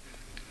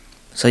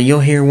 So you'll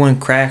hear one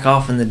crack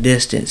off in the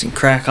distance and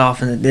crack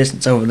off in the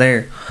distance over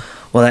there.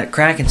 Well, that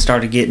cracking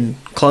started getting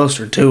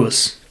closer to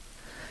us.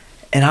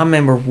 And I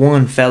remember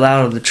one fell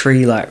out of the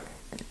tree like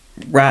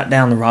right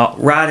down the rock,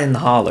 right in the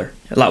holler.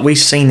 Like we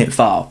seen it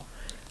fall.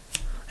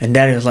 And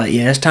Daddy was like,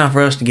 yeah, it's time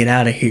for us to get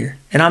out of here.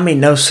 And I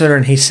mean, no sooner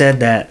than he said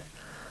that,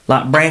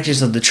 like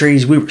branches of the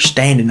trees we were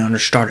standing under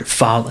started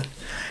falling.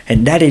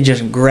 And Daddy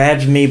just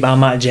grabs me by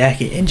my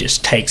jacket and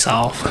just takes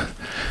off.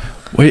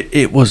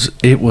 It was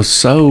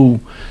so,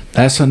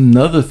 that's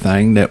another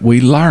thing that we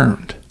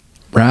learned,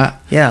 right?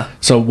 Yeah.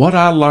 So what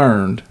I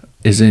learned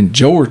is in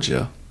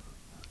Georgia,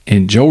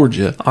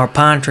 our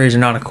pine trees are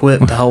not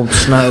equipped to hold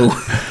snow.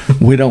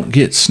 We don't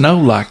get snow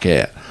like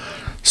that.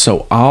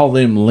 So all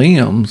them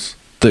limbs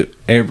that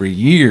every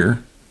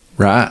year,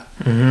 right,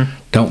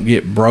 don't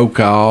get broke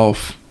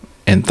off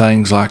and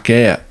things like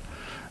that.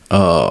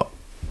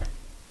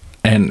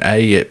 And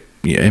it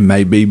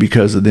may be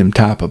because of them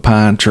type of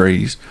pine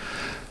trees.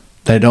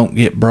 They don't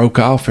get broke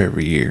off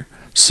every year.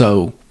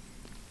 So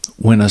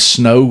when a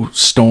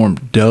snowstorm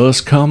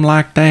does come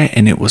like that,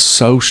 and it was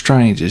so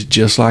strange, it's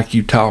just like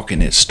you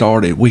talking, it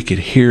started, we could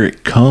hear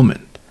it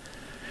coming.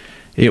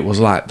 It was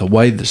like the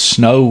way the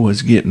snow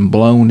was getting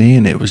blown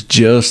in, it was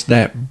just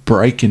that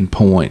breaking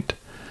point.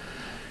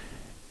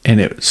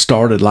 And it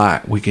started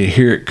like, we could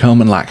hear it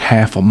coming like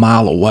half a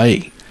mile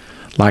away.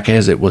 Like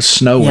as it was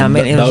snowing. Yeah, I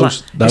mean,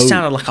 it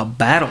sounded like a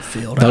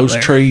battlefield. Those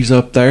trees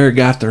up there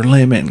got their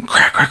limit, and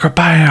crack, crack,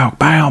 pow,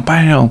 pow,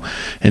 pow.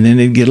 And then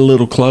it'd get a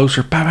little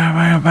closer, pow, pow,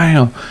 pow,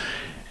 pow.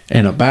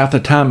 And about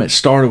the time it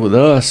started with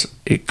us,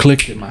 it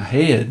clicked in my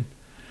head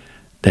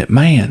that,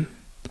 man,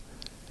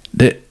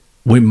 that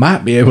we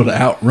might be able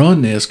to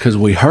outrun this because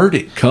we heard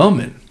it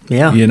coming.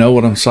 Yeah. You know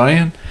what I'm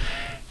saying?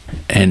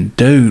 And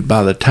dude,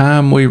 by the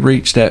time we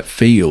reached that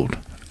field,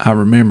 I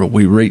remember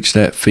we reached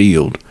that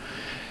field.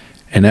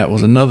 And that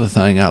was another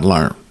thing I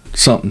learned.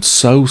 Something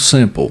so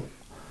simple,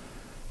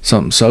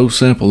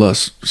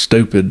 us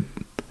stupid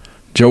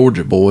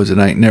Georgia boys that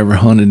ain't never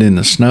hunted in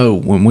the snow.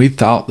 When we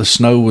thought the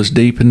snow was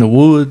deep in the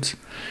woods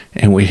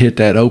and we hit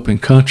that open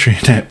country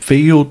in that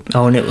field.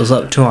 Oh, and it was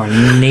up to our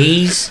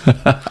knees.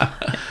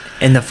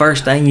 And the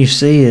first thing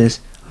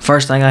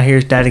I hear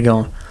is Daddy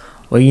going,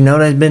 well, you know,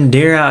 there's been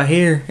deer out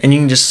here. And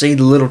you can just see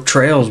the little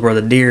trails where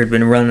the deer had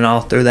been running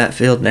all through that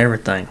field and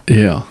everything.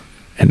 Yeah,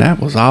 and that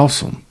was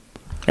awesome.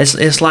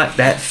 It's like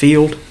that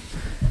field.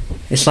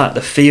 It's like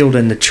the field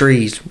and the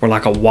trees were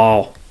like a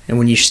wall. And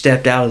when you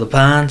stepped out of the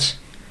pines,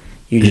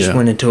 you just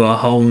went into a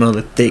whole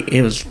nother thick.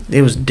 It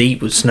was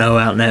deep with snow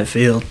out in that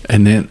field.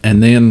 And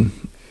then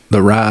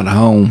the ride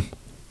home.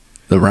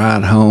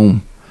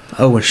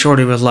 Oh, and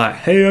Shorty was like,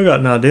 "Hey, I got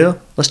an idea.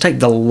 Let's take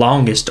the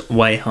longest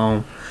way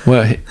home."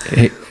 Well,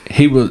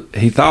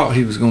 he thought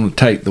he was going to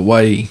take the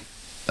way,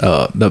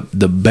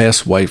 the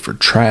best way for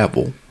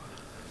travel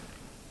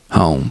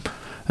home.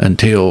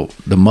 Until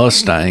the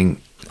Mustang.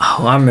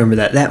 Oh, I remember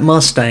that. That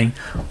Mustang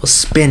was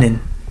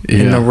spinning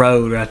in the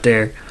road right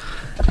there.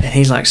 And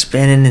he's like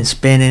spinning,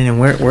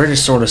 and we're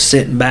just sort of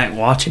sitting back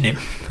watching him.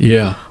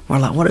 Yeah. We're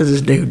like, what is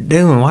this dude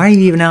doing? Why are you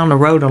even out on the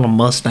road on a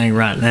Mustang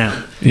right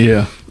now?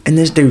 Yeah. And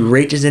this dude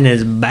reaches in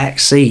his back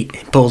seat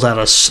and pulls out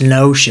a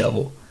snow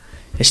shovel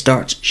and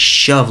starts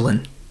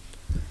shoveling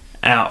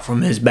out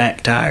from his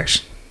back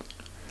tires.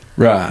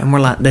 Right. And we're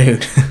like,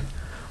 dude,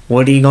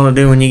 what are you going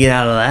to do when you get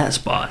out of that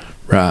spot?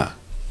 Right.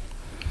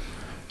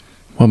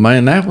 Well,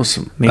 man, that was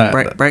some. I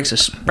mean, breaks a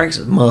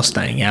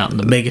Mustang out in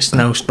the biggest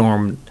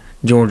snowstorm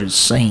Georgia's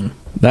seen.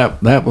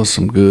 That was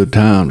some good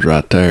times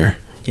right there.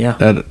 Yeah.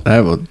 That's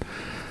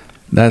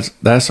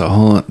a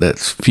hunt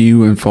that's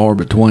few and far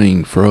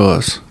between for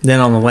us.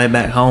 Then on the way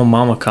back home,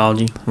 Mama called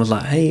you. Was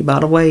like, hey, by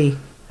the way,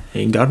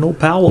 ain't got no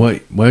power.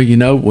 Well, you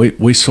know,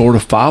 we sort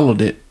of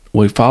followed it.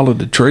 We followed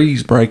the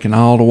trees breaking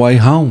all the way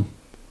home.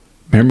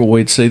 Remember,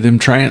 we'd see them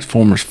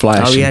transformers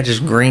flashing. Oh, yeah,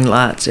 just green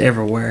lights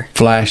everywhere.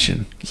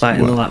 Flashing. It's like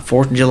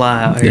 4th of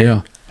July out here.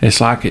 Yeah, it's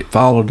like it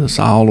followed us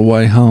all the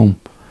way home.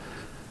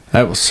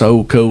 That was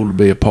so cool to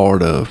be a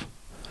part of.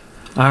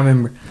 I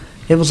remember,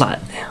 it was like,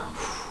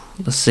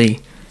 let's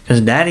see,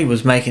 because Daddy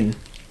was making,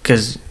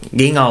 because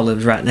Ginghall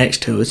lives right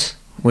next to us,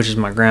 which is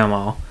my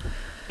grandma,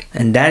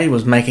 and Daddy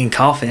was making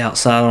coffee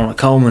outside on a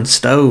Coleman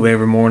stove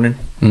every morning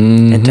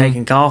and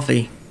taking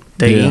coffee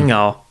to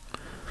Ginghall.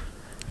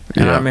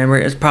 And I remember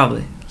it was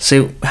probably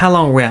See, how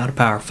long were we out of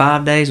power?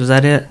 5 days? Was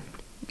that it?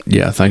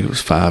 Yeah, I think it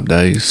was 5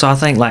 days. So I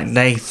think like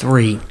day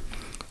 3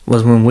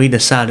 was when we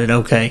decided,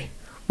 okay,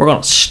 we're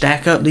gonna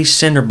stack up these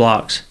cinder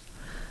blocks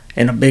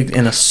in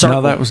a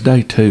circle. No, that was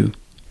day 2.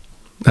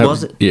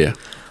 Was it? Yeah.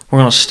 We're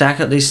gonna stack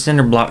up these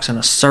cinder blocks in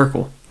a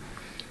circle,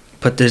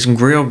 put this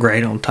grill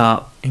grate on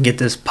top, and get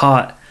this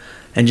pot,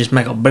 and just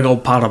make a big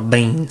old pot of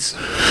beans.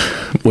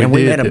 We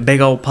made a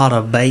big old pot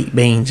of baked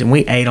beans, and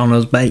we ate on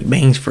those baked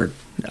beans for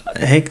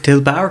heck till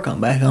the power come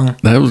back on.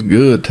 That was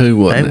good too,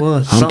 wasn't it? It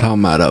was. I'm talking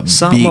about a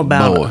big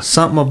boy.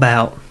 Something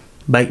about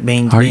baked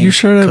beans. Are you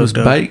sure that was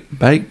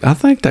baked? I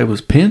think they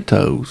was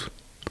pintos.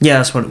 Yeah,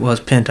 that's what it was.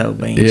 Pinto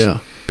beans. Yeah,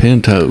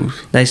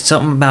 pintos. There's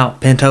something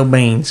about pinto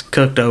beans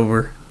cooked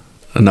over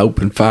an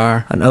open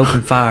fire. An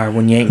open fire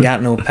when you ain't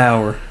got no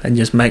power, and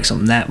just makes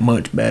them that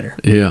much better.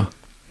 Yeah,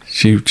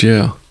 shoot,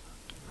 yeah.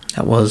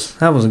 That was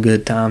a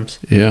good times.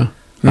 Yeah.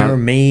 Remember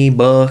me,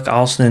 Buck,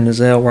 Austin, and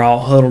Giselle were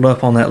all huddled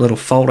up on that little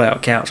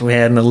fold-out couch we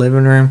had in the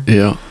living room.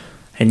 Yeah.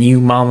 And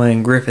you, Mama,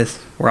 and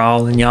Griffith were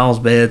all in y'all's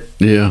bed.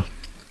 Yeah.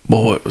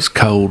 Boy, it was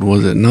cold,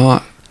 was it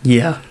not?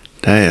 Yeah.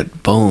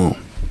 Dad, boom.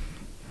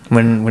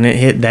 When it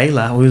hit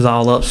daylight, we was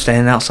all up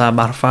standing outside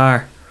by the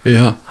fire.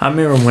 Yeah. I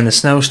remember when the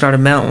snow started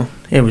melting,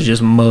 it was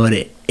just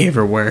muddy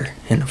everywhere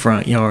in the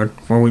front yard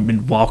where we'd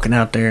been walking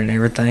out there and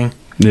everything.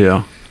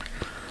 Yeah.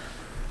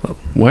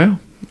 Well,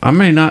 I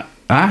mean, I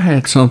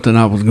had something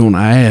I was going to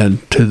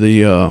add to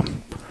the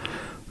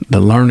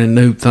learning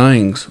new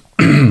things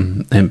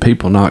and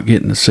people not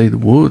getting to see the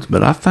woods,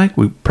 but I think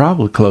we're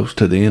probably close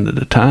to the end of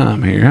the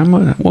time here. How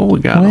much? What we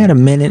got? We had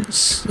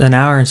an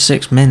hour and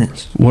 6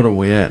 minutes. What are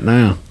we at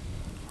now?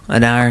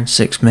 An hour and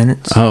 6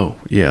 minutes. Oh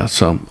yeah,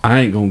 so I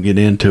ain't gonna get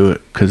into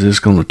it because it's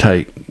gonna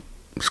take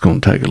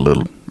a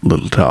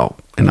little talk,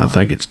 and I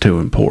think it's too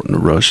important to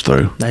rush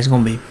through. There's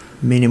gonna be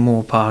many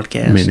more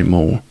podcasts. Many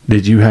more.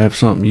 Did you have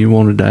something you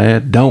wanted to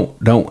add?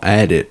 Don't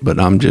add it, but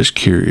I'm just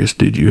curious.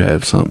 Did you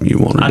have something you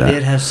wanted to add? I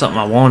did have something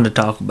I wanted to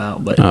talk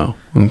about, but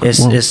okay.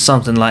 it's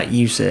something like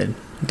you said.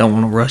 Don't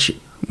want to rush it.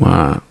 All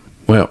right.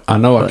 Well, I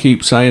know I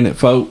keep saying it,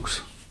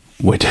 folks.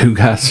 We do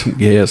got some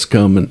guests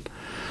coming.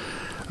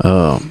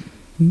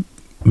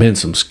 Been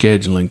some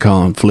scheduling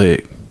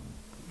conflict,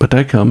 but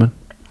they coming.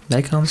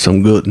 They come.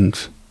 Some good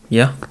ones.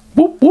 Yeah.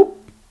 Whoop, whoop.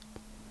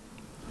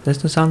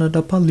 That's the sound of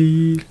the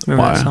police.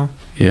 Remember that song?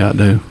 Yeah, I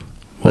do.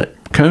 But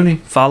Coney,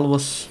 follow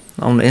us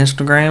on the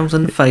Instagrams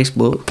and the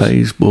Facebook.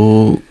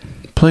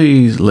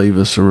 Please leave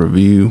us a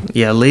review.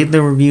 Yeah, leave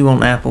the review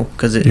on Apple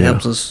because it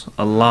helps us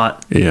a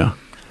lot. Yeah,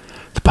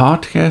 the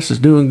podcast is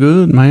doing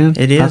good, man.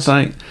 It is.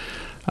 I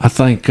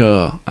think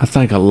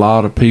a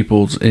lot of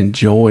people's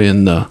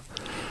enjoying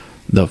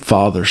the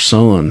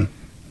father-son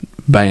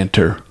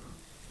banter.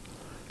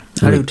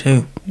 I do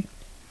too.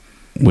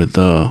 With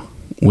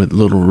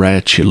little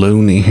Ratchy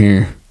Looney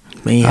here.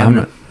 Me having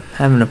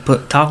to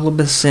talk a little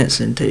bit of sense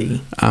into you.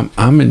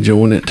 I'm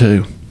enjoying it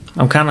too.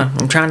 I'm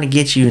trying to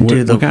get you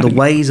into the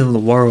ways of the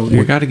world.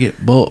 We got to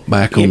get Buck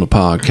back on the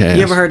podcast.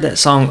 You ever heard that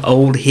song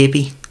 "Old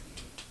Hippie"?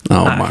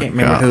 Oh my God! I can't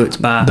remember who it's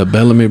by. The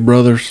Bellamy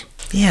Brothers.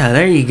 Yeah,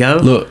 there you go.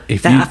 Look,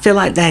 I feel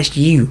like that's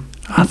you.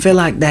 I feel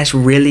like that's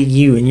really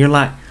you, and you're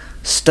like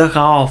stuck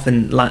off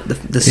in like the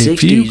 60s.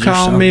 If you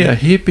call me a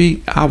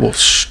hippie, I will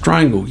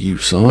strangle you,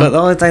 son. But the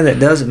only thing that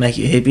doesn't make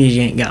you a hippie is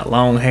you ain't got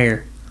long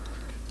hair.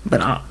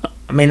 But I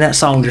mean, that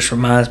song just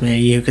reminds me of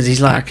you because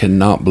he's like, I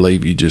cannot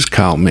believe you just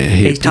called me a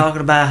hippie. He's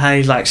talking about how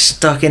he's like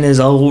stuck in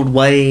his old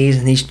ways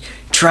and he's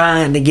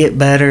trying to get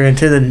better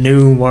into the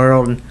new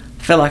world. And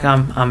I feel like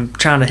I'm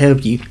trying to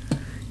help you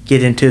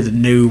get into the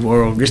new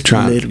world just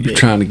a little bit. You're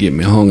trying to get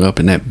me hung up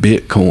in that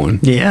Bitcoin.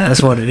 Yeah,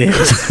 that's what it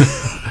is.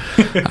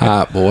 All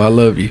right, boy, I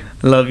love you.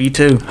 Love you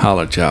too.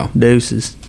 Holla at y'all. Deuces.